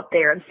to go up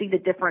there and see the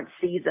different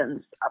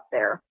seasons up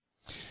there.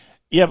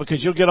 Yeah,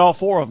 because you'll get all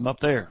four of them up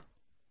there.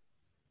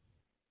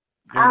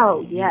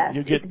 Yes.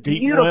 You get it's deep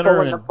beautiful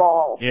winter in the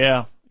fall.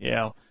 Yeah.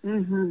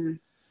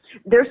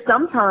 There's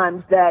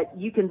sometimes that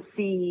you can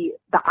see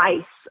the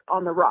ice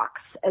on the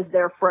rocks as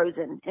they're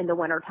frozen in the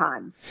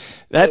wintertime.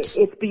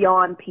 It's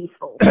beyond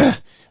peaceful.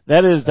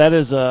 That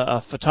is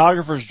a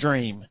photographer's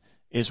dream,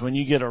 is when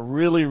you get a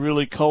really,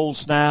 really cold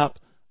snap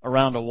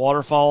around a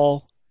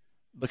waterfall,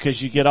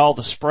 because you get all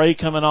the spray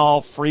coming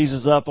off,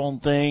 freezes up on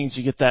things.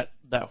 You get that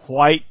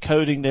white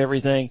coating to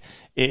everything.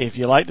 If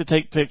you like to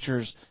take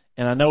pictures,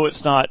 and I know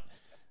it's not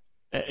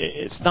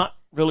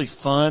really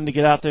fun to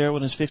get out there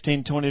when it's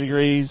 15, 20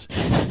 degrees,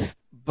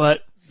 but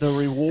the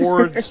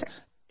rewards,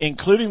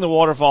 including the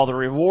waterfall, the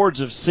rewards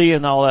of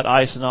seeing all that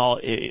ice and all,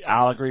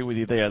 I'll agree with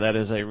you there. That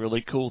is a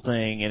really cool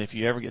thing, and if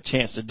you ever get a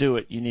chance to do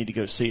it, you need to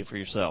go see it for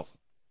yourself.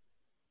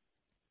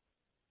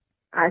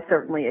 I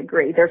certainly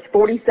agree. There's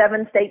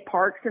 47 state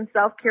parks in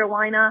South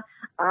Carolina.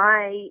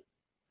 I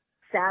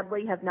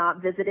sadly have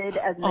not visited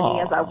as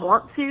many as I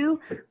want to,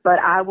 but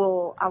I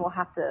will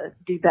have to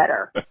do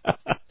better.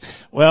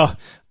 Well,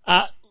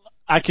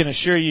 I can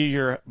assure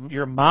you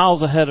you're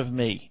miles ahead of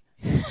me.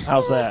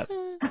 How's that?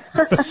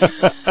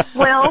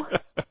 Well,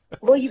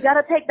 you got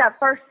to take that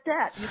first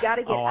step. You got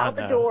to get out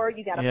the door.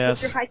 You got to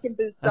put your hiking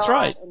boots on. That's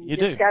right. And you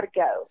just got to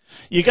go.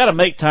 You got to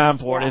make time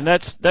for it, and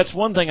that's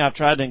one thing I've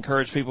tried to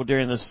encourage people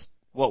during this,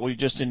 what we've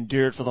just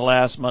endured for the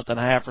last month and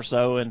a half or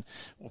so, and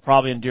we'll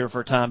probably endure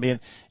for a time being,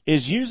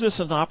 is use this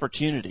as an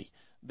opportunity.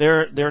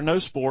 There are no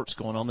sports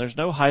going on. There's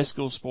no high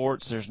school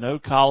sports. There's no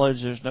college.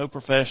 There's no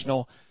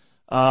professional.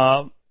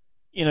 Live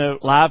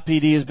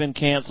PD has been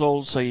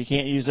canceled, so you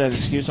can't use that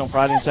excuse on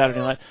Friday and Saturday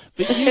night.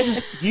 But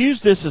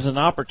use this as an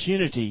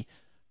opportunity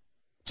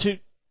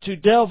to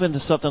delve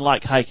into something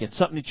like hiking,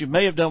 something that you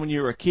may have done when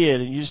you were a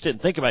kid and you just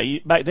didn't think about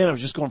it. Back then it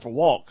was just going for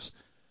walks.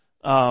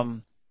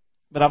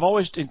 But I've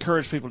always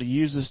encouraged people to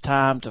use this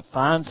time to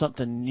find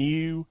something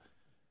new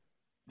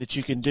that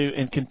you can do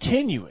and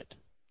continue it.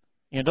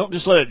 Don't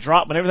just let it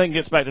drop. When everything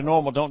gets back to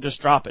normal, don't just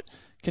drop it.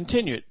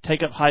 Continue it.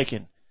 Take up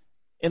hiking.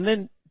 And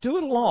then do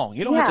it along.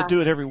 You don't have to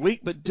do it every week,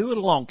 but do it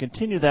along.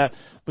 Continue that,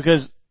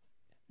 because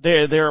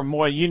there are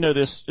more, you know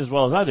this as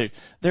well as I do,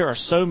 there are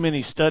so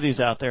many studies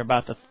out there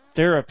about the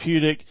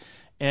therapeutic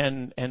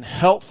and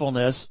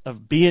helpfulness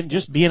of being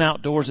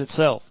outdoors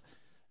itself,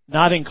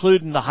 not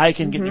including the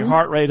hiking, getting your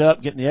heart rate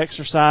up, getting the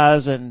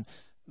exercise and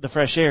the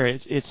fresh air.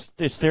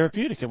 It's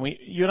therapeutic, and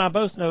you and I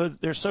both know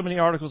that there's so many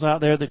articles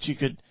out there that you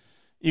could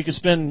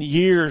spend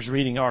years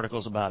reading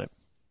articles about it.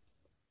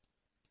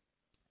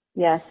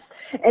 Yes,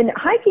 and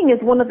hiking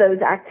is one of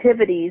those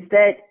activities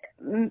that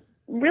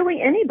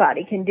really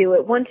anybody can do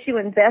it. Once you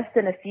invest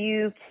in a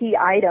few key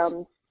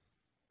items,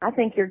 I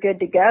think you're good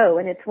to go.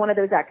 And it's one of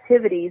those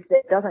activities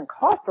that doesn't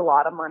cost a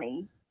lot of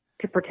money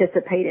to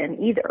participate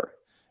in either.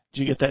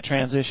 Did you get that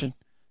transition?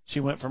 She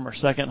went from her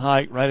second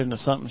hike right into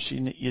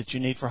something that you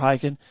need for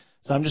hiking.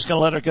 So I'm just going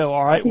to let her go.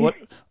 All right,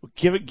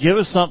 give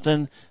us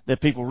something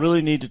that people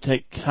really need to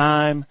take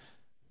time,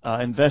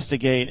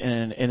 investigate,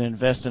 and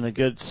invest in a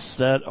good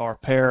set or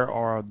pair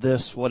or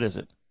this. What is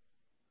it?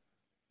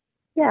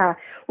 Yeah.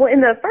 Well, in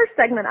the first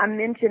segment, I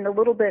mentioned a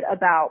little bit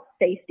about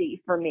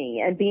safety for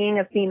me, and being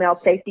a female,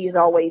 safety is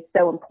always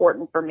so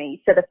important for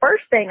me. So the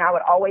first thing I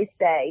would always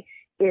say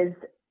is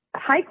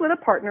hike with a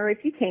partner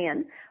if you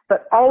can,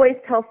 but always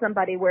tell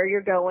somebody where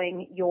you're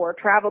going, your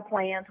travel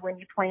plans, when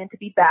you plan to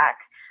be back,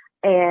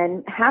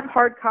 and have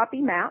hard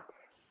copy maps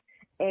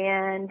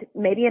and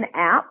maybe an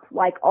app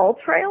like All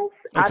Trails.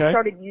 Okay. I've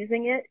started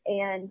using it,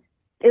 and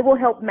it will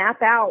help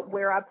map out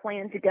where I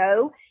plan to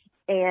go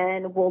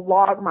and will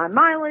log my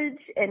mileage,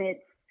 and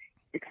it's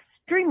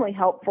extremely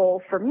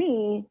helpful for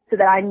me so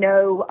that I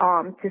know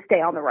to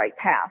stay on the right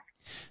path.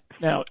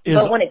 Now,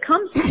 but when it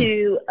comes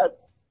to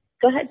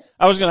go ahead.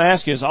 I was going to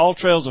ask you, is All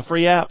Trails a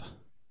free app?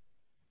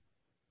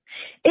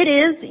 It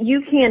is.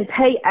 You can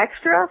pay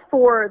extra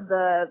for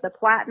the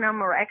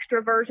platinum or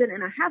extra version,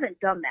 and I haven't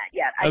done that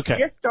yet. Okay.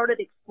 I just started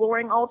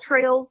exploring All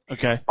Trails.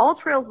 Okay. All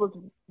Trails was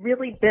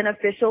really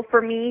beneficial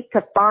for me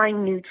to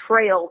find new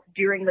trails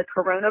during the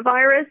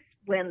coronavirus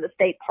when the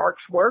state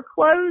parks were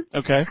closed.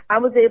 Okay. I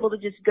was able to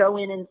just go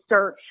in and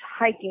search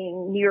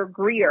hiking near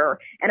Greer,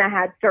 and I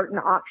had certain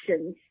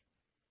options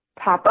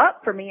pop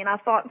up for me, and I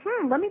thought,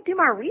 let me do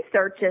my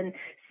research and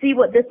see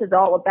what this is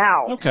all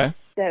about. Okay.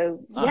 So,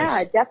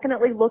 nice. Yeah,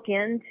 definitely look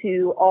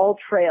into All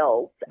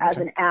Trails as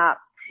an app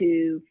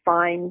to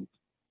find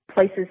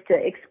places to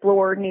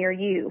explore near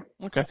you.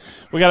 Okay.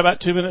 We got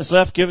about 2 minutes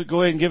left.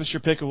 Go ahead and give us your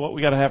pick of what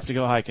we got to have to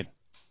go hiking.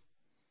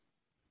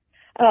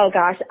 Oh,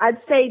 gosh.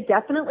 I'd say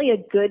definitely a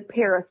good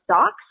pair of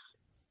socks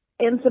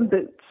and some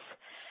boots.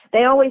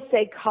 They always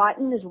say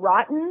cotton is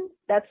rotten.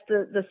 That's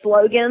the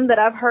slogan that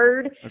I've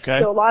heard. Okay.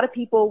 So a lot of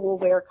people will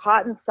wear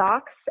cotton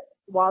socks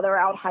while they're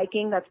out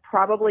hiking. That's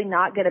probably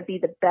not going to be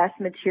the best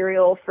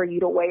material for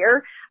you to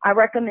wear. I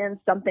recommend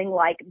something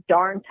like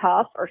Darn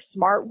Tough or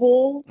Smart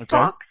Wool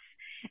socks,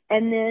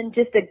 and then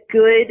just a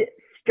good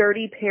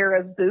sturdy pair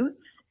of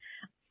boots.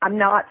 I'm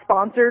not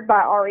sponsored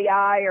by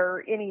REI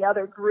or any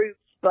other groups,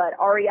 but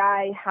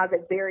REI has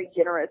a very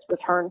generous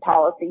return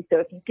policy. So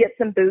if you get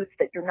some boots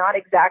that you're not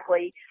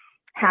exactly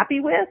happy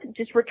with,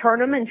 just return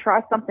them and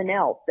try something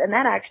else. And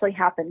that actually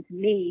happened to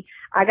me.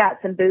 I got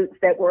some boots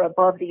that were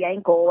above the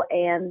ankle,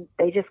 and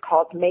they just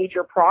caused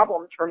major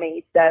problems for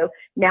me. So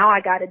now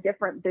I got a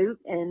different boot,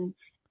 and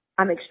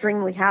I'm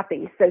extremely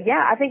happy. So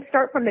yeah, I think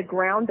start from the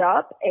ground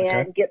up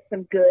and get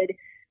some good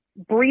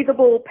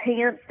breathable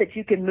pants that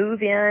you can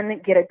move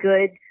in, get a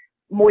good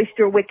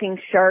moisture wicking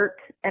shirt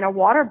and a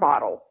water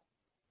bottle.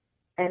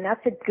 And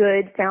that's a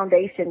good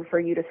foundation for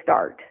you to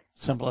start.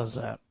 Simple as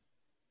that.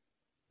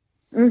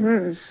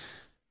 Mm-hmm.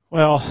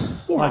 Well,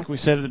 like we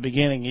said at the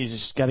beginning, you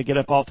just got to get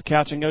up off the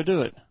couch and go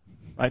do it.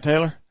 Right,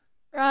 Taylor?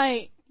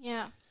 Right,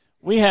 yeah.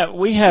 We have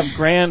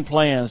grand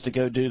plans to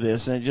go do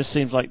this, and it just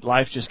seems like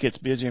life just gets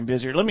busier and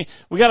busier.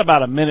 We got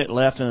about a minute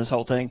left in this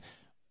whole thing.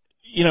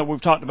 You know,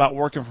 we've talked about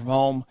working from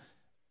home.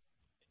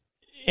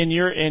 In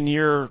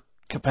your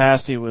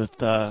capacity with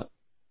Greer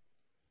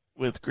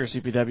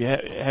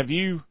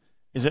CPW,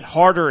 is it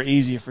harder or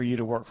easier for you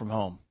to work from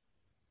home?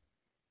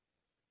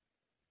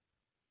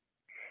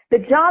 The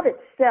job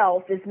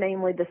itself is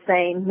mainly the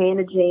same,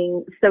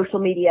 managing social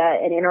media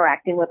and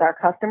interacting with our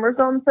customers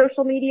on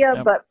social media.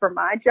 Yep. But for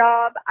my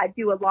job, I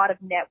do a lot of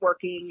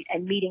networking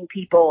and meeting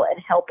people and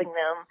helping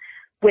them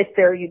with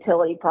their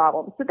utility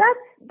problems. So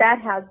that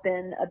has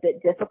been a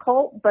bit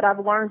difficult, but I've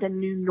learned a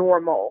new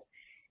normal,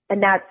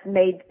 and that's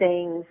made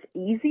things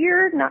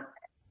easier.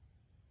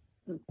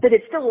 But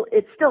it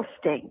still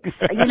stinks.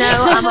 You know,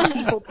 I'm a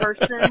people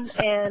person,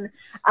 and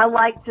I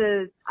like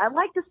to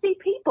see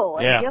people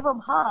and give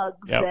them hugs.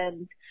 Yep.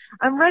 And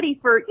I'm ready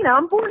for,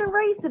 I'm born and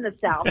raised in the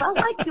South. I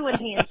like doing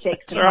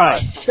handshakes. That's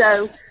right.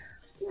 So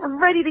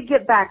I'm ready to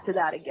get back to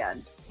that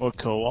again. Well,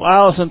 cool. Well,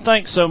 Allison,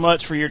 thanks so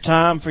much for your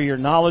time, for your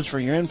knowledge, for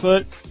your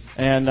input,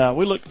 and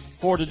we look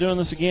forward to doing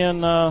this again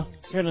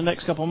here in the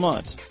next couple of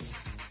months.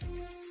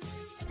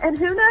 And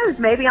who knows,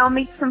 maybe I'll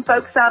meet some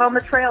folks out on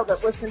the trail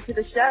that listen to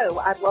the show.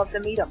 I'd love to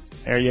meet them.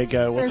 There you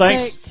go. Well,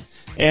 Perfect.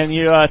 Thanks. And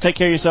you take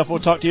care of yourself. We'll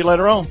talk to you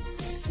later on.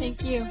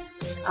 Thank you.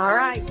 All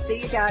right.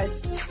 See you guys.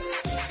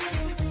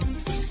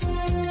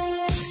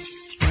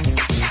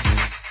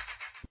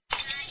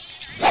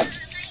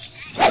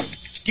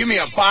 Give me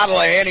a bottle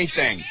of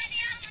anything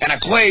and a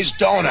glazed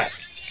donut.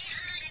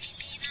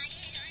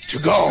 To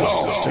go.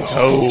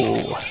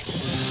 What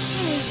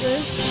is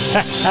this?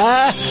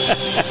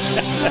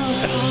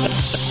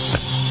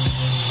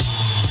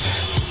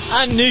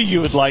 I knew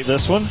you would like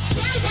this one.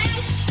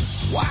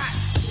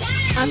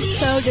 I'm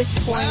so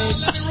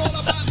disappointed.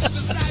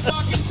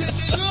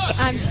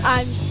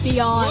 I'm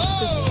beyond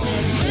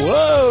disappointed.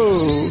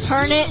 Whoa.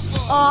 Turn it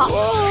off.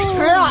 Whoa.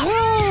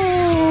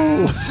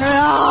 Turn it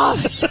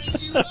off.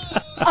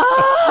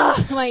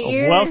 Ah, my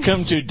ear.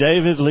 Welcome to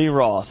David Lee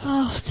Roth.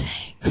 Oh, dang.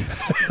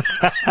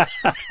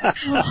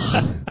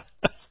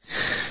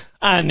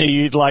 I knew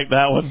you'd like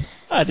that one.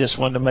 I just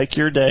wanted to make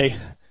your day.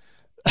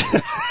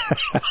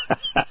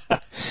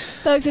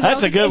 Folks,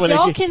 That's a good one. If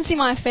y'all can see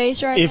my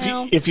face right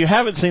now, If you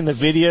haven't seen the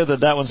video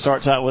that one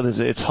starts out with,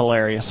 it's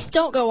hilarious.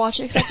 don't go watch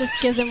it because it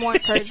just gives them more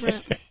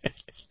encouragement.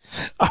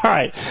 All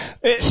right.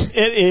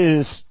 It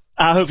is.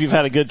 I hope you've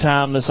had a good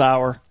time this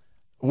hour.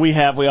 We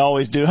have. We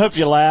always do. Hope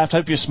you laughed.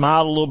 Hope you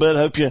smiled a little bit.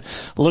 Hope you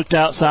looked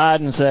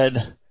outside and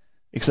said,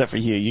 except for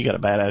you got a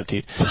bad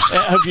attitude.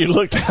 I hope you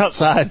looked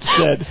outside and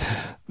said,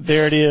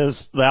 there it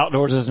is. The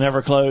outdoors is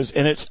never closed.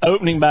 And it's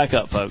opening back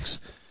up, folks.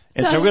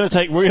 And so we're going to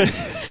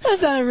That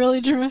sounded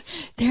really dramatic.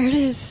 There it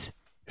is.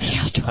 The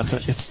outdoors.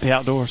 It's the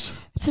outdoors.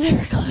 It's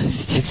never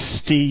closed.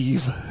 It's Steve.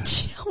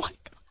 Oh my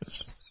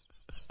gosh.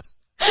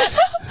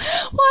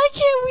 Why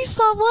can't we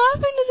stop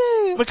laughing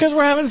today? Because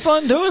we're having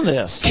fun doing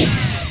this.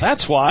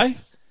 That's why.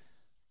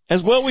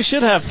 As well, we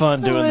should have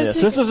fun doing this.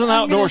 This is an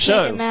outdoor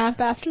show. Take a nap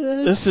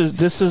after this.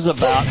 This is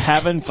about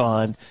having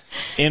fun,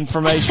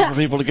 information for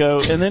people to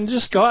go, and then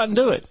just go out and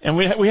do it. And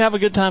we have a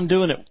good time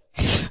doing it.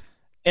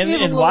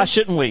 And why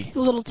shouldn't we? A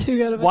little too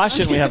good of it. Why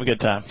shouldn't we have a good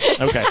time?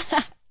 Okay.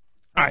 All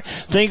right.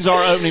 Things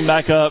are opening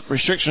back up.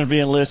 Restrictions are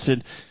being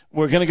lifted.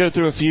 We're going to go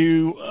through a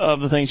few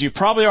of the things you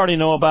probably already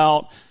know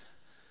about.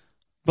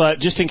 But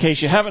just in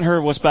case you haven't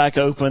heard what's back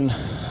open,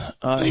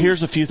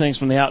 here's a few things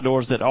from the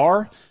outdoors that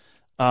are.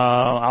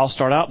 I'll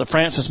start out. The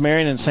Francis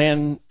Marion and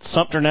San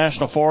Sumter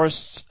National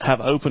Forests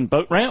have opened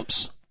boat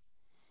ramps.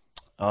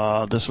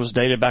 This was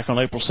dated back on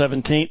April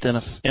 17th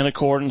in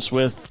accordance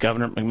with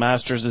Governor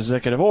McMaster's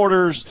executive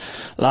orders.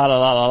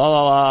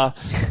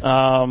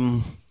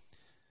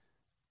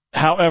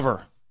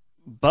 However,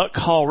 Buck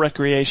Hall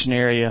Recreation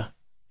Area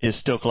is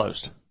still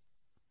closed.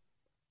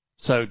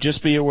 So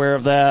just be aware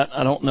of that.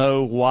 I don't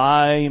know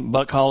why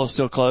Buck Hall is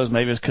still closed.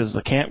 Maybe it's because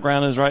the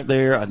campground is right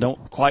there. I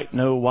don't quite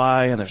know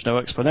why, and there's no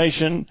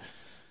explanation.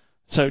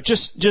 So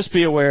just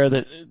be aware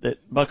that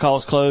Buck Hall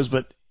is closed,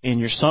 but in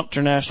your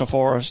Sumter National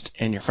Forest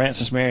and your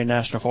Francis Marion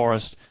National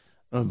Forest,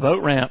 the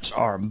boat ramps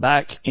are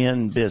back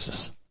in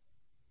business.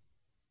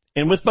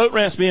 And with boat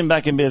ramps being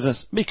back in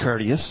business, be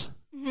courteous.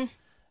 Mm-hmm.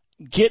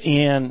 Get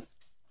in,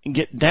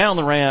 get down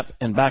the ramp,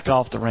 and back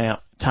off the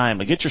ramp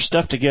timely. Get your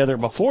stuff together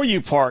before you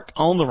park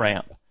on the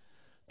ramp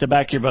to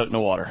back your boat in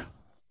the water.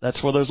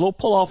 That's where those little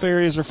pull-off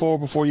areas are for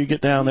before you get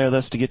down there.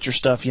 That's to get your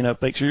stuff,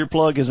 make sure your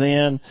plug is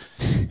in,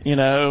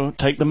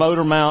 take the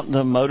motor mount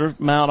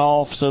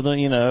off so that,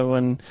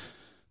 and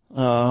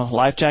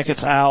life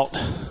jackets out,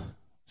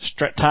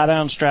 tie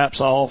down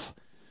straps off.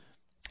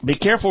 Be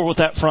careful with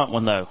that front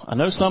one, though. I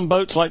know some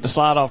boats like to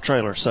slide off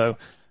trailers, so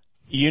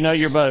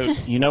your boat.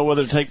 You know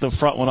whether to take the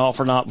front one off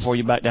or not before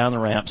you back down the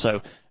ramp.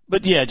 So,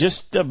 but yeah,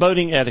 just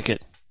boating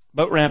etiquette,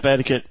 boat ramp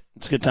etiquette.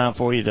 It's a good time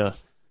for you to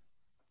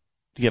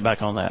get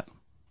back on that.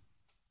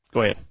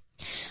 Go ahead.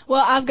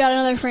 Well, I've got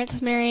another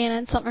Francis Marion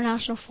and Sumter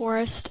National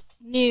Forest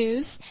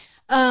news.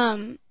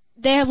 They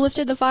have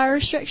lifted the fire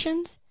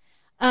restrictions.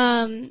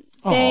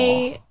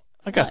 I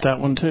got that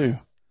one too.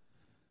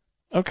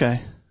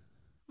 Okay.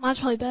 Mine's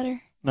probably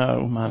better.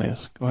 No, mine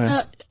is. Go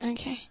ahead.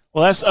 Okay.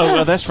 Well,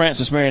 that's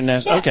Francis Marion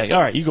National. Yeah. Okay,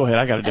 all right, you go ahead.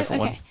 I got a different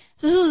one.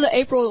 So this was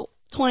April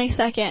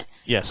 22nd.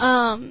 Yes.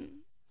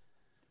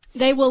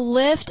 They will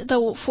lift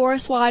the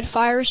forest-wide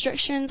fire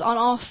restrictions on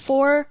all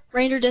 4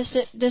 ranger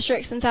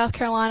districts in South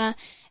Carolina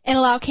and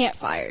allow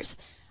campfires.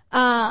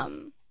 But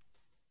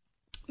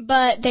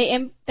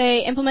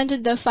they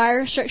implemented the fire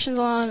restrictions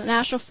on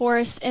national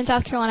forests in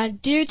South Carolina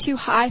due to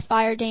high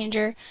fire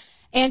danger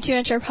and to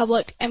ensure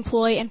public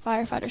employee and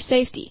firefighter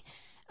safety.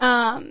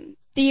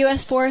 The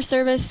U.S. Forest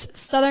Service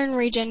Southern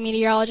Region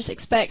meteorologist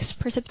expects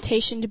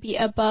precipitation to be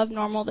above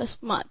normal this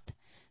month.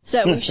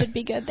 So we should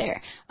be good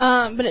there.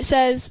 But it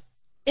says,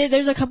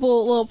 there's a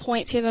couple little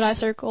points here that I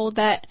circled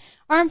that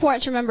are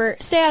important to remember.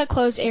 Stay out of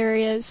closed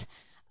areas.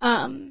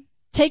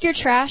 Take your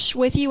trash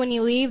with you when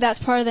you leave.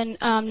 That's part of the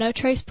no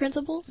trace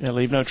principle. Yeah,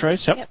 leave no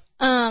trace. Yep.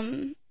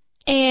 And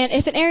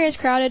if an area is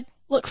crowded,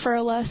 look for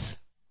a less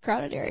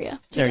crowded area.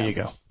 There you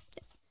go.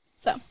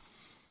 So.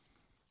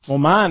 Well,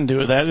 mine do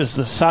with that is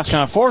the South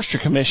Carolina Forestry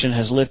Commission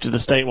has lifted the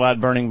statewide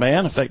burning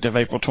ban effective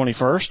April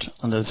 21st.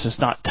 And this is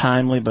not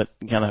timely, but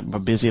kind of a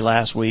busy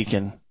last week,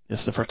 and this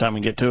is the first time we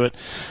get to it.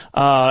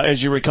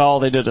 As you recall,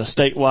 they did a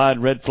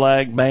statewide red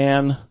flag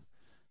ban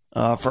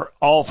for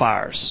all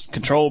fires,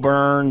 control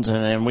burns,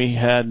 and then we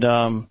had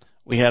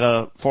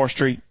a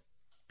forestry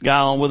guy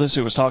on with us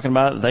who was talking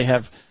about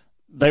it.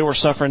 They were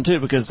suffering too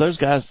because those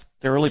guys,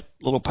 they're really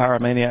little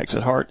pyromaniacs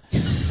at heart,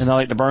 and they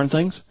like to burn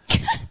things.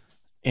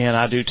 And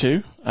I do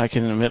too. I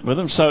can admit with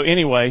them. So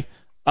anyway,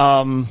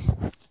 and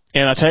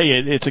I tell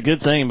you, it's a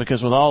good thing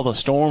because with all the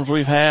storms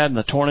we've had and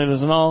the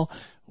tornadoes and all,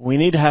 we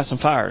need to have some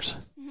fires.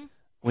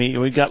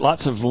 We've got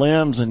lots of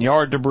limbs and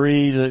yard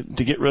debris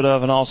to get rid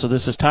of, and also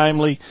this is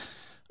timely.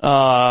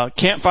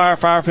 Campfire,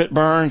 fire pit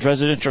burns,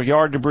 residential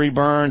yard debris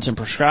burns, and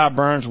prescribed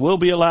burns will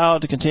be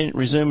allowed to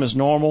resume as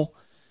normal.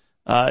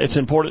 It's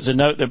important to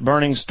note that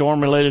burning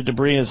storm-related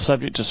debris is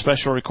subject to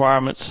special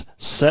requirements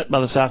set by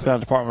the South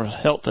Carolina Department of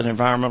Health and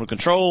Environmental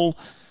Control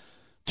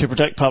to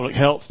protect public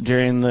health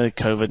during the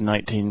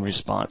COVID-19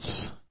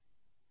 response.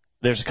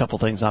 There's a couple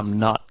things I'm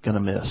not going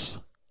to miss.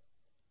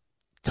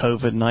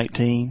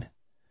 COVID-19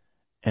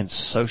 and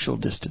social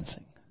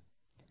distancing.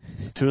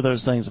 Two of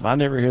those things, if I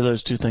never hear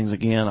those two things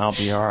again, I'll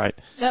be all right.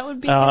 That would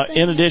be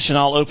in addition,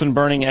 all open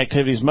burning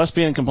activities must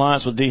be in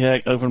compliance with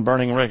DHEC open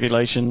burning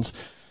regulations.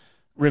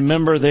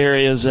 Remember, there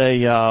is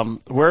a,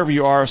 wherever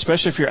you are,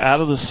 especially if you're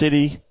out of the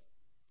city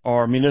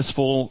or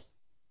municipal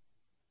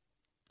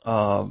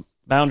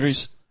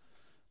boundaries,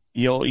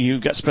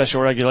 you've got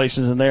special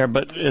regulations in there.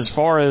 But as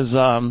far as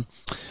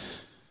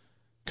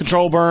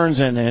control burns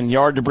and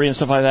yard debris and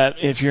stuff like that,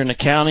 if you're in the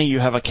county, you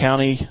have a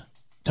county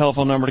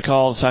telephone number to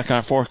call, the South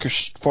Carolina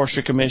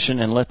Forestry Commission,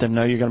 and let them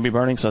know you're going to be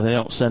burning so they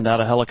don't send out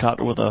a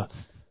helicopter with a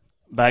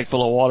bag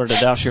full of water to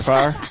douse your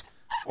fire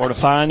or to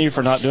fine you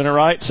for not doing it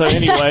right. So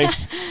anyway,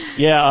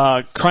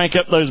 crank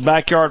up those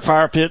backyard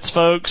fire pits,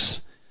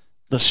 folks.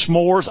 The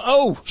s'mores.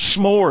 Oh,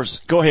 s'mores.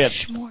 Go ahead.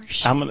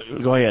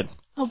 S'mores. Go ahead.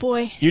 Oh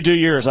boy. You do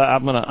yours.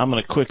 I'm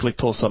gonna quickly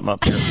pull something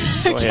up here.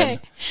 Go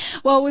ahead.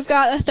 Well, we've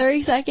got a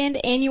 32nd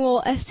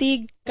annual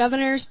SC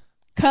Governor's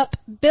Cup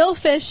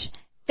Billfish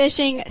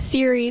Fishing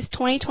Series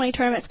 2020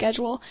 tournament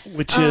schedule,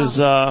 which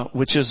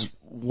is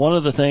one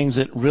of the things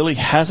that really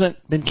hasn't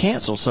been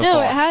canceled so far. No,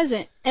 it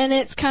hasn't, and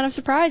it's kind of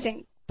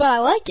surprising, but I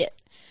like it.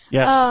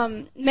 Yes.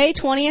 May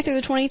 20th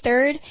through the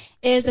 23rd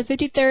is the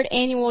 53rd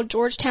annual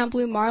Georgetown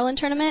Blue Marlin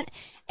tournament,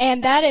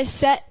 and that is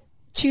set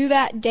to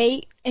that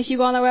date. If you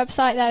go on their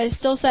website, that is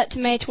still set to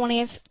May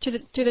 20th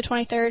through the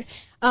 23rd.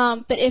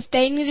 But if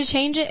they need to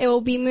change it, it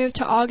will be moved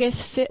to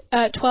August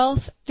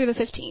 12th through the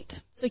 15th.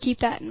 So keep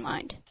that in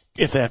mind.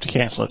 If they have to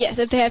cancel it. Yes,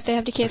 if they have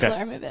to cancel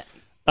it or move it.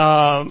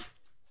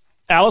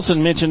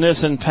 Allison mentioned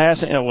this in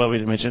passing. Well, we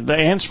didn't mention it. The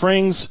Ann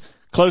Springs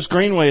Close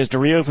Greenway is to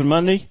reopen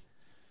Monday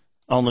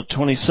on the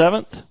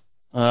 27th.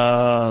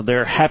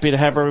 They're happy to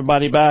have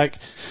everybody back.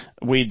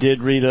 We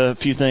did read a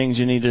few things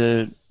you need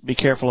to be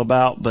careful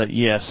about, but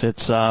yes,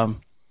 it's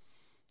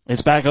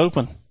back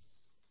open.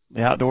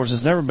 The outdoors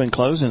has never been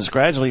closed, and it's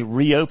gradually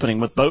reopening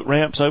with boat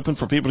ramps open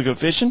for people to go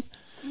fishing.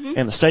 Mm-hmm.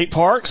 And the state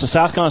parks, the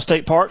South Carolina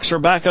state parks are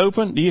back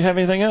open. Do you have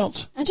anything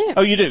else? I do.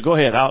 Oh, you do? Go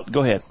ahead.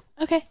 Go ahead.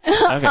 Okay.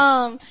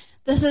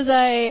 This is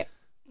a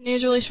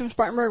news release from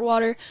Spartanburg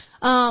Water.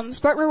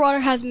 Spartanburg Water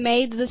has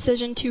made the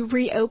decision to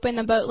reopen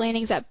the boat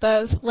landings at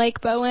both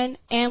Lake Bowen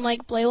and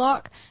Lake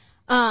Blaylock.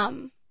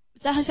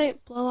 Is that how you say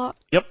it? Blaylock?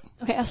 Yep.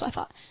 Okay, that's what I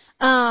thought.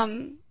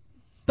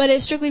 But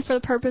it's strictly for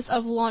the purpose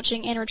of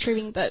launching and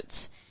retrieving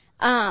boats.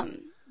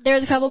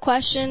 There's a couple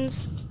questions.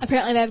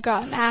 Apparently they've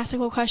gotten asked a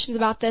couple questions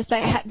about this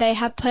that they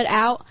have put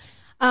out.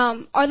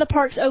 Are the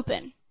parks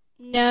open?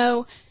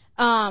 No.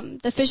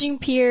 The fishing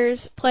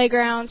piers,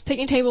 playgrounds,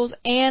 picnic tables,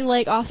 and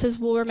lake offices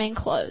will remain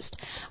closed.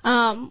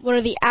 What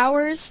are the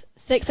hours?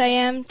 6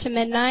 a.m. to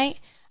midnight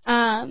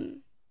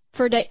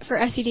for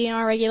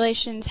SCDNR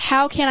regulations.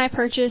 How can I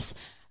purchase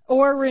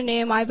or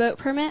renew my boat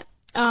permit?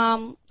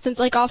 Since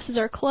lake offices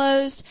are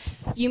closed,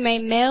 you may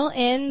mail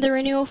in the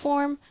renewal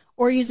form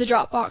or use the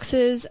drop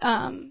boxes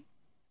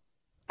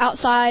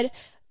outside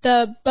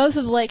both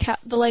of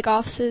the lake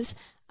offices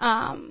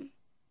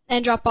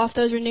and drop off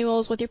those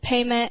renewals with your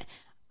payment.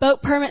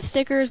 Boat permit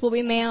stickers will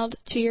be mailed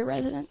to your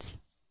residence.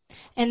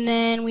 And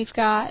then we've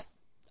got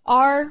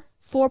our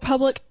 4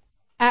 public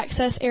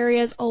access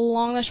areas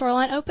along the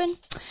shoreline open.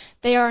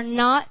 They are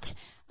not.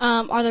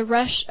 Are the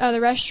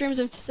restrooms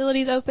and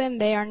facilities open?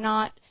 They are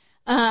not.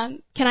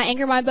 Can I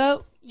anchor my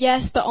boat?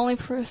 Yes, but only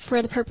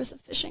for the purpose of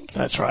fishing.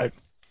 That's right.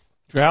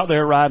 If you're out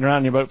there riding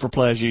around your boat for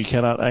pleasure, you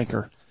cannot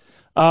anchor.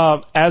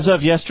 As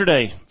of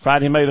yesterday,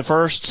 Friday, May the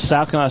 1st,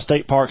 South Carolina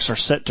state parks are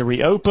set to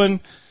reopen.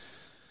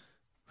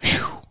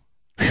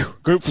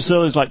 Group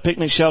facilities like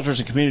picnic shelters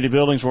and community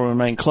buildings will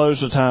remain closed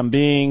for the time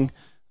being.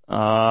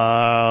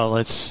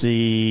 Let's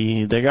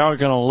see. They are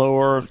going to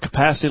lower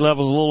capacity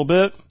levels a little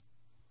bit.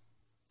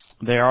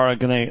 They are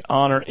going to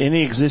honor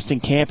any existing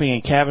camping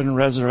and cabin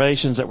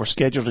reservations that were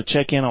scheduled to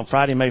check in on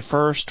Friday, May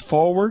 1st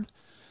forward.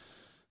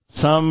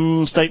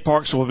 Some state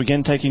parks will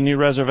begin taking new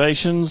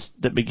reservations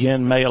that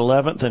begin May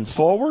 11th and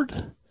forward.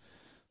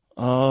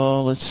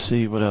 Let's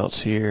see what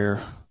else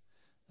here.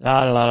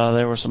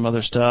 There was some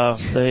other stuff.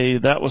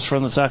 That was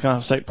from the South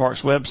Carolina State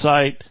Parks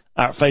website,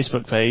 our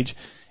Facebook page.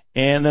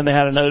 And then they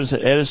had a notice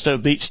that Edisto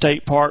Beach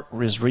State Park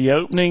is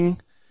reopening.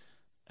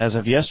 As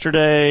of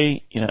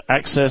yesterday,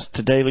 access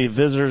to daily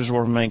visitors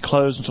will remain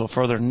closed until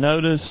further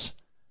notice.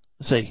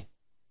 Let's see.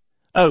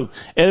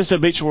 Edisto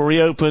Beach will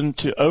reopen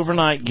to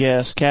overnight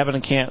guests, cabin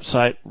and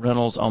campsite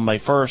rentals on May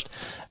 1st.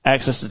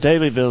 Access to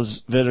daily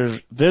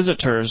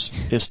visitors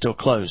is still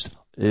closed.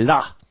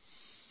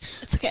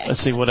 It's okay.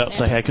 Let's see what else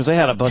they had, because they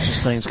had a bunch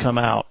of things come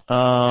out.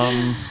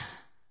 And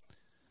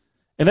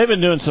they've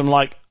been doing some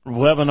like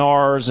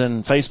webinars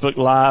and Facebook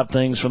Live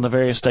things from the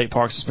various state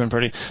parks. It's been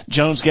pretty.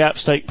 Jones Gap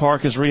State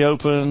Park is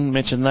reopened.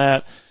 Mentioned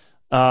that.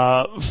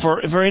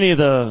 For any of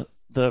the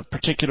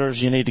particulars,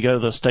 you need to go to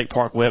the state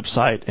park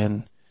website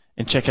and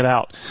check it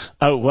out.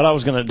 Oh, what I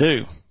was going to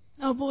do.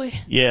 Oh boy.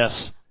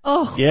 Yes.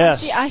 Oh.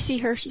 Yes. I see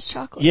Hershey's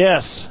chocolate.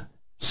 Yes.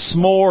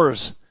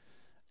 S'mores.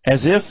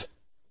 As if,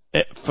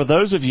 for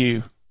those of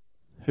you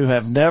who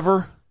have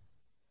never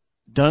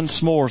done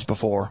s'mores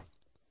before,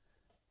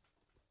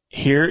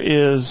 here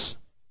is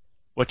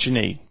what you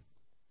need.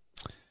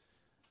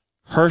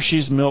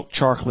 Hershey's milk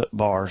chocolate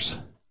bars,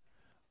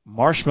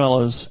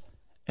 marshmallows,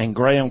 and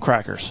graham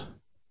crackers.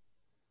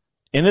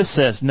 And this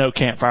says no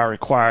campfire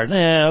required.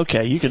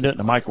 Okay, you can do it in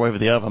the microwave or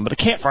the oven, but a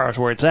campfire is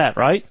where it's at,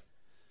 right?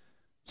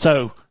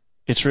 So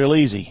it's real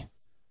easy.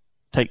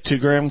 Take 2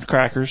 graham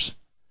crackers,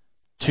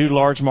 2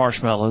 large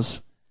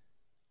marshmallows,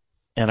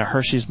 and a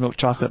Hershey's milk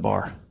chocolate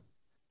bar.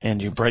 And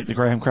you break the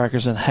graham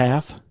crackers in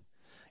half.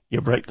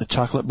 You break the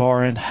chocolate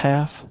bar in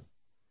half.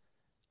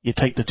 You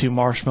take the 2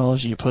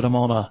 marshmallows, you put them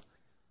on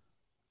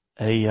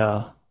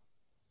a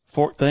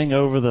fork thing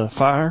over the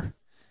fire,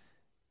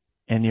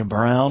 and you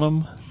brown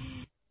them.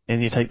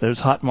 And you take those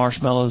hot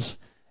marshmallows,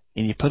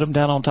 and you put them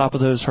down on top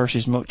of those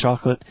Hershey's milk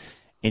chocolate,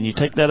 and you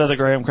take that other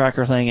graham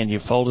cracker thing, and you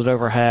fold it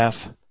over half,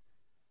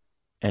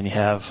 and you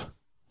have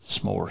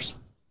s'mores.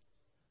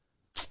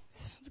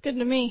 It's good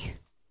to me.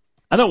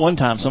 I know one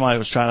time somebody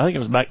was trying, I think it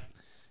was back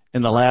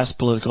in the last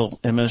political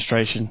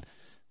administration,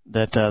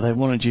 that they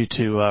wanted you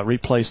to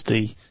replace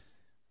the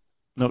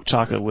milk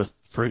chocolate with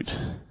fruit.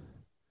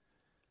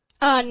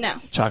 No.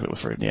 Chocolate with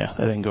fruit, yeah.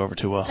 That didn't go over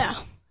too well.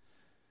 No.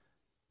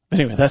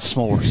 Anyway, that's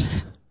s'mores.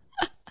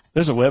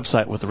 There's a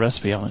website with the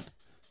recipe on it.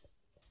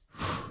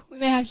 We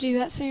may have to do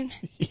that soon.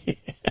 Yeah.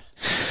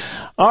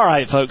 All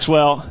right, folks.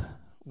 Well,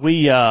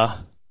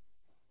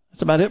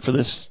 that's about it for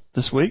this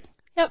week.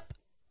 Yep.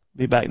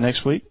 Be back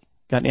next week.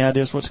 Got any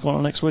ideas what's going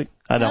on next week?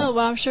 I don't. Oh,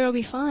 well, I'm sure it'll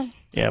be fun.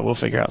 Yeah, we'll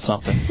figure out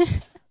something.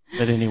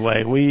 But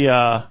anyway, we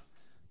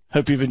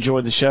hope you've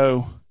enjoyed the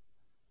show.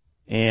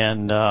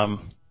 And, the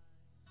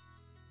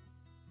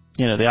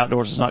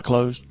outdoors is not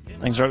closed.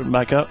 Things are opening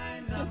back up.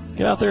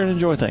 Get out there and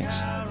enjoy things.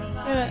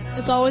 Yeah,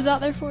 it's always out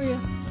there for you.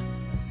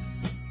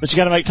 But you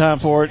got to make time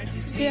for it.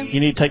 Yeah. You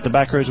need to take the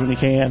back roads when you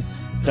can.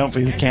 Don't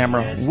forget the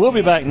camera. We'll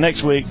be back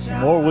next week.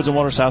 More Woods and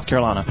Water, South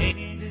Carolina.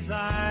 It is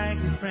like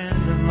a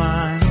friend of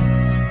mine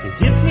to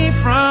get me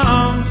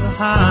from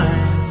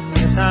behind.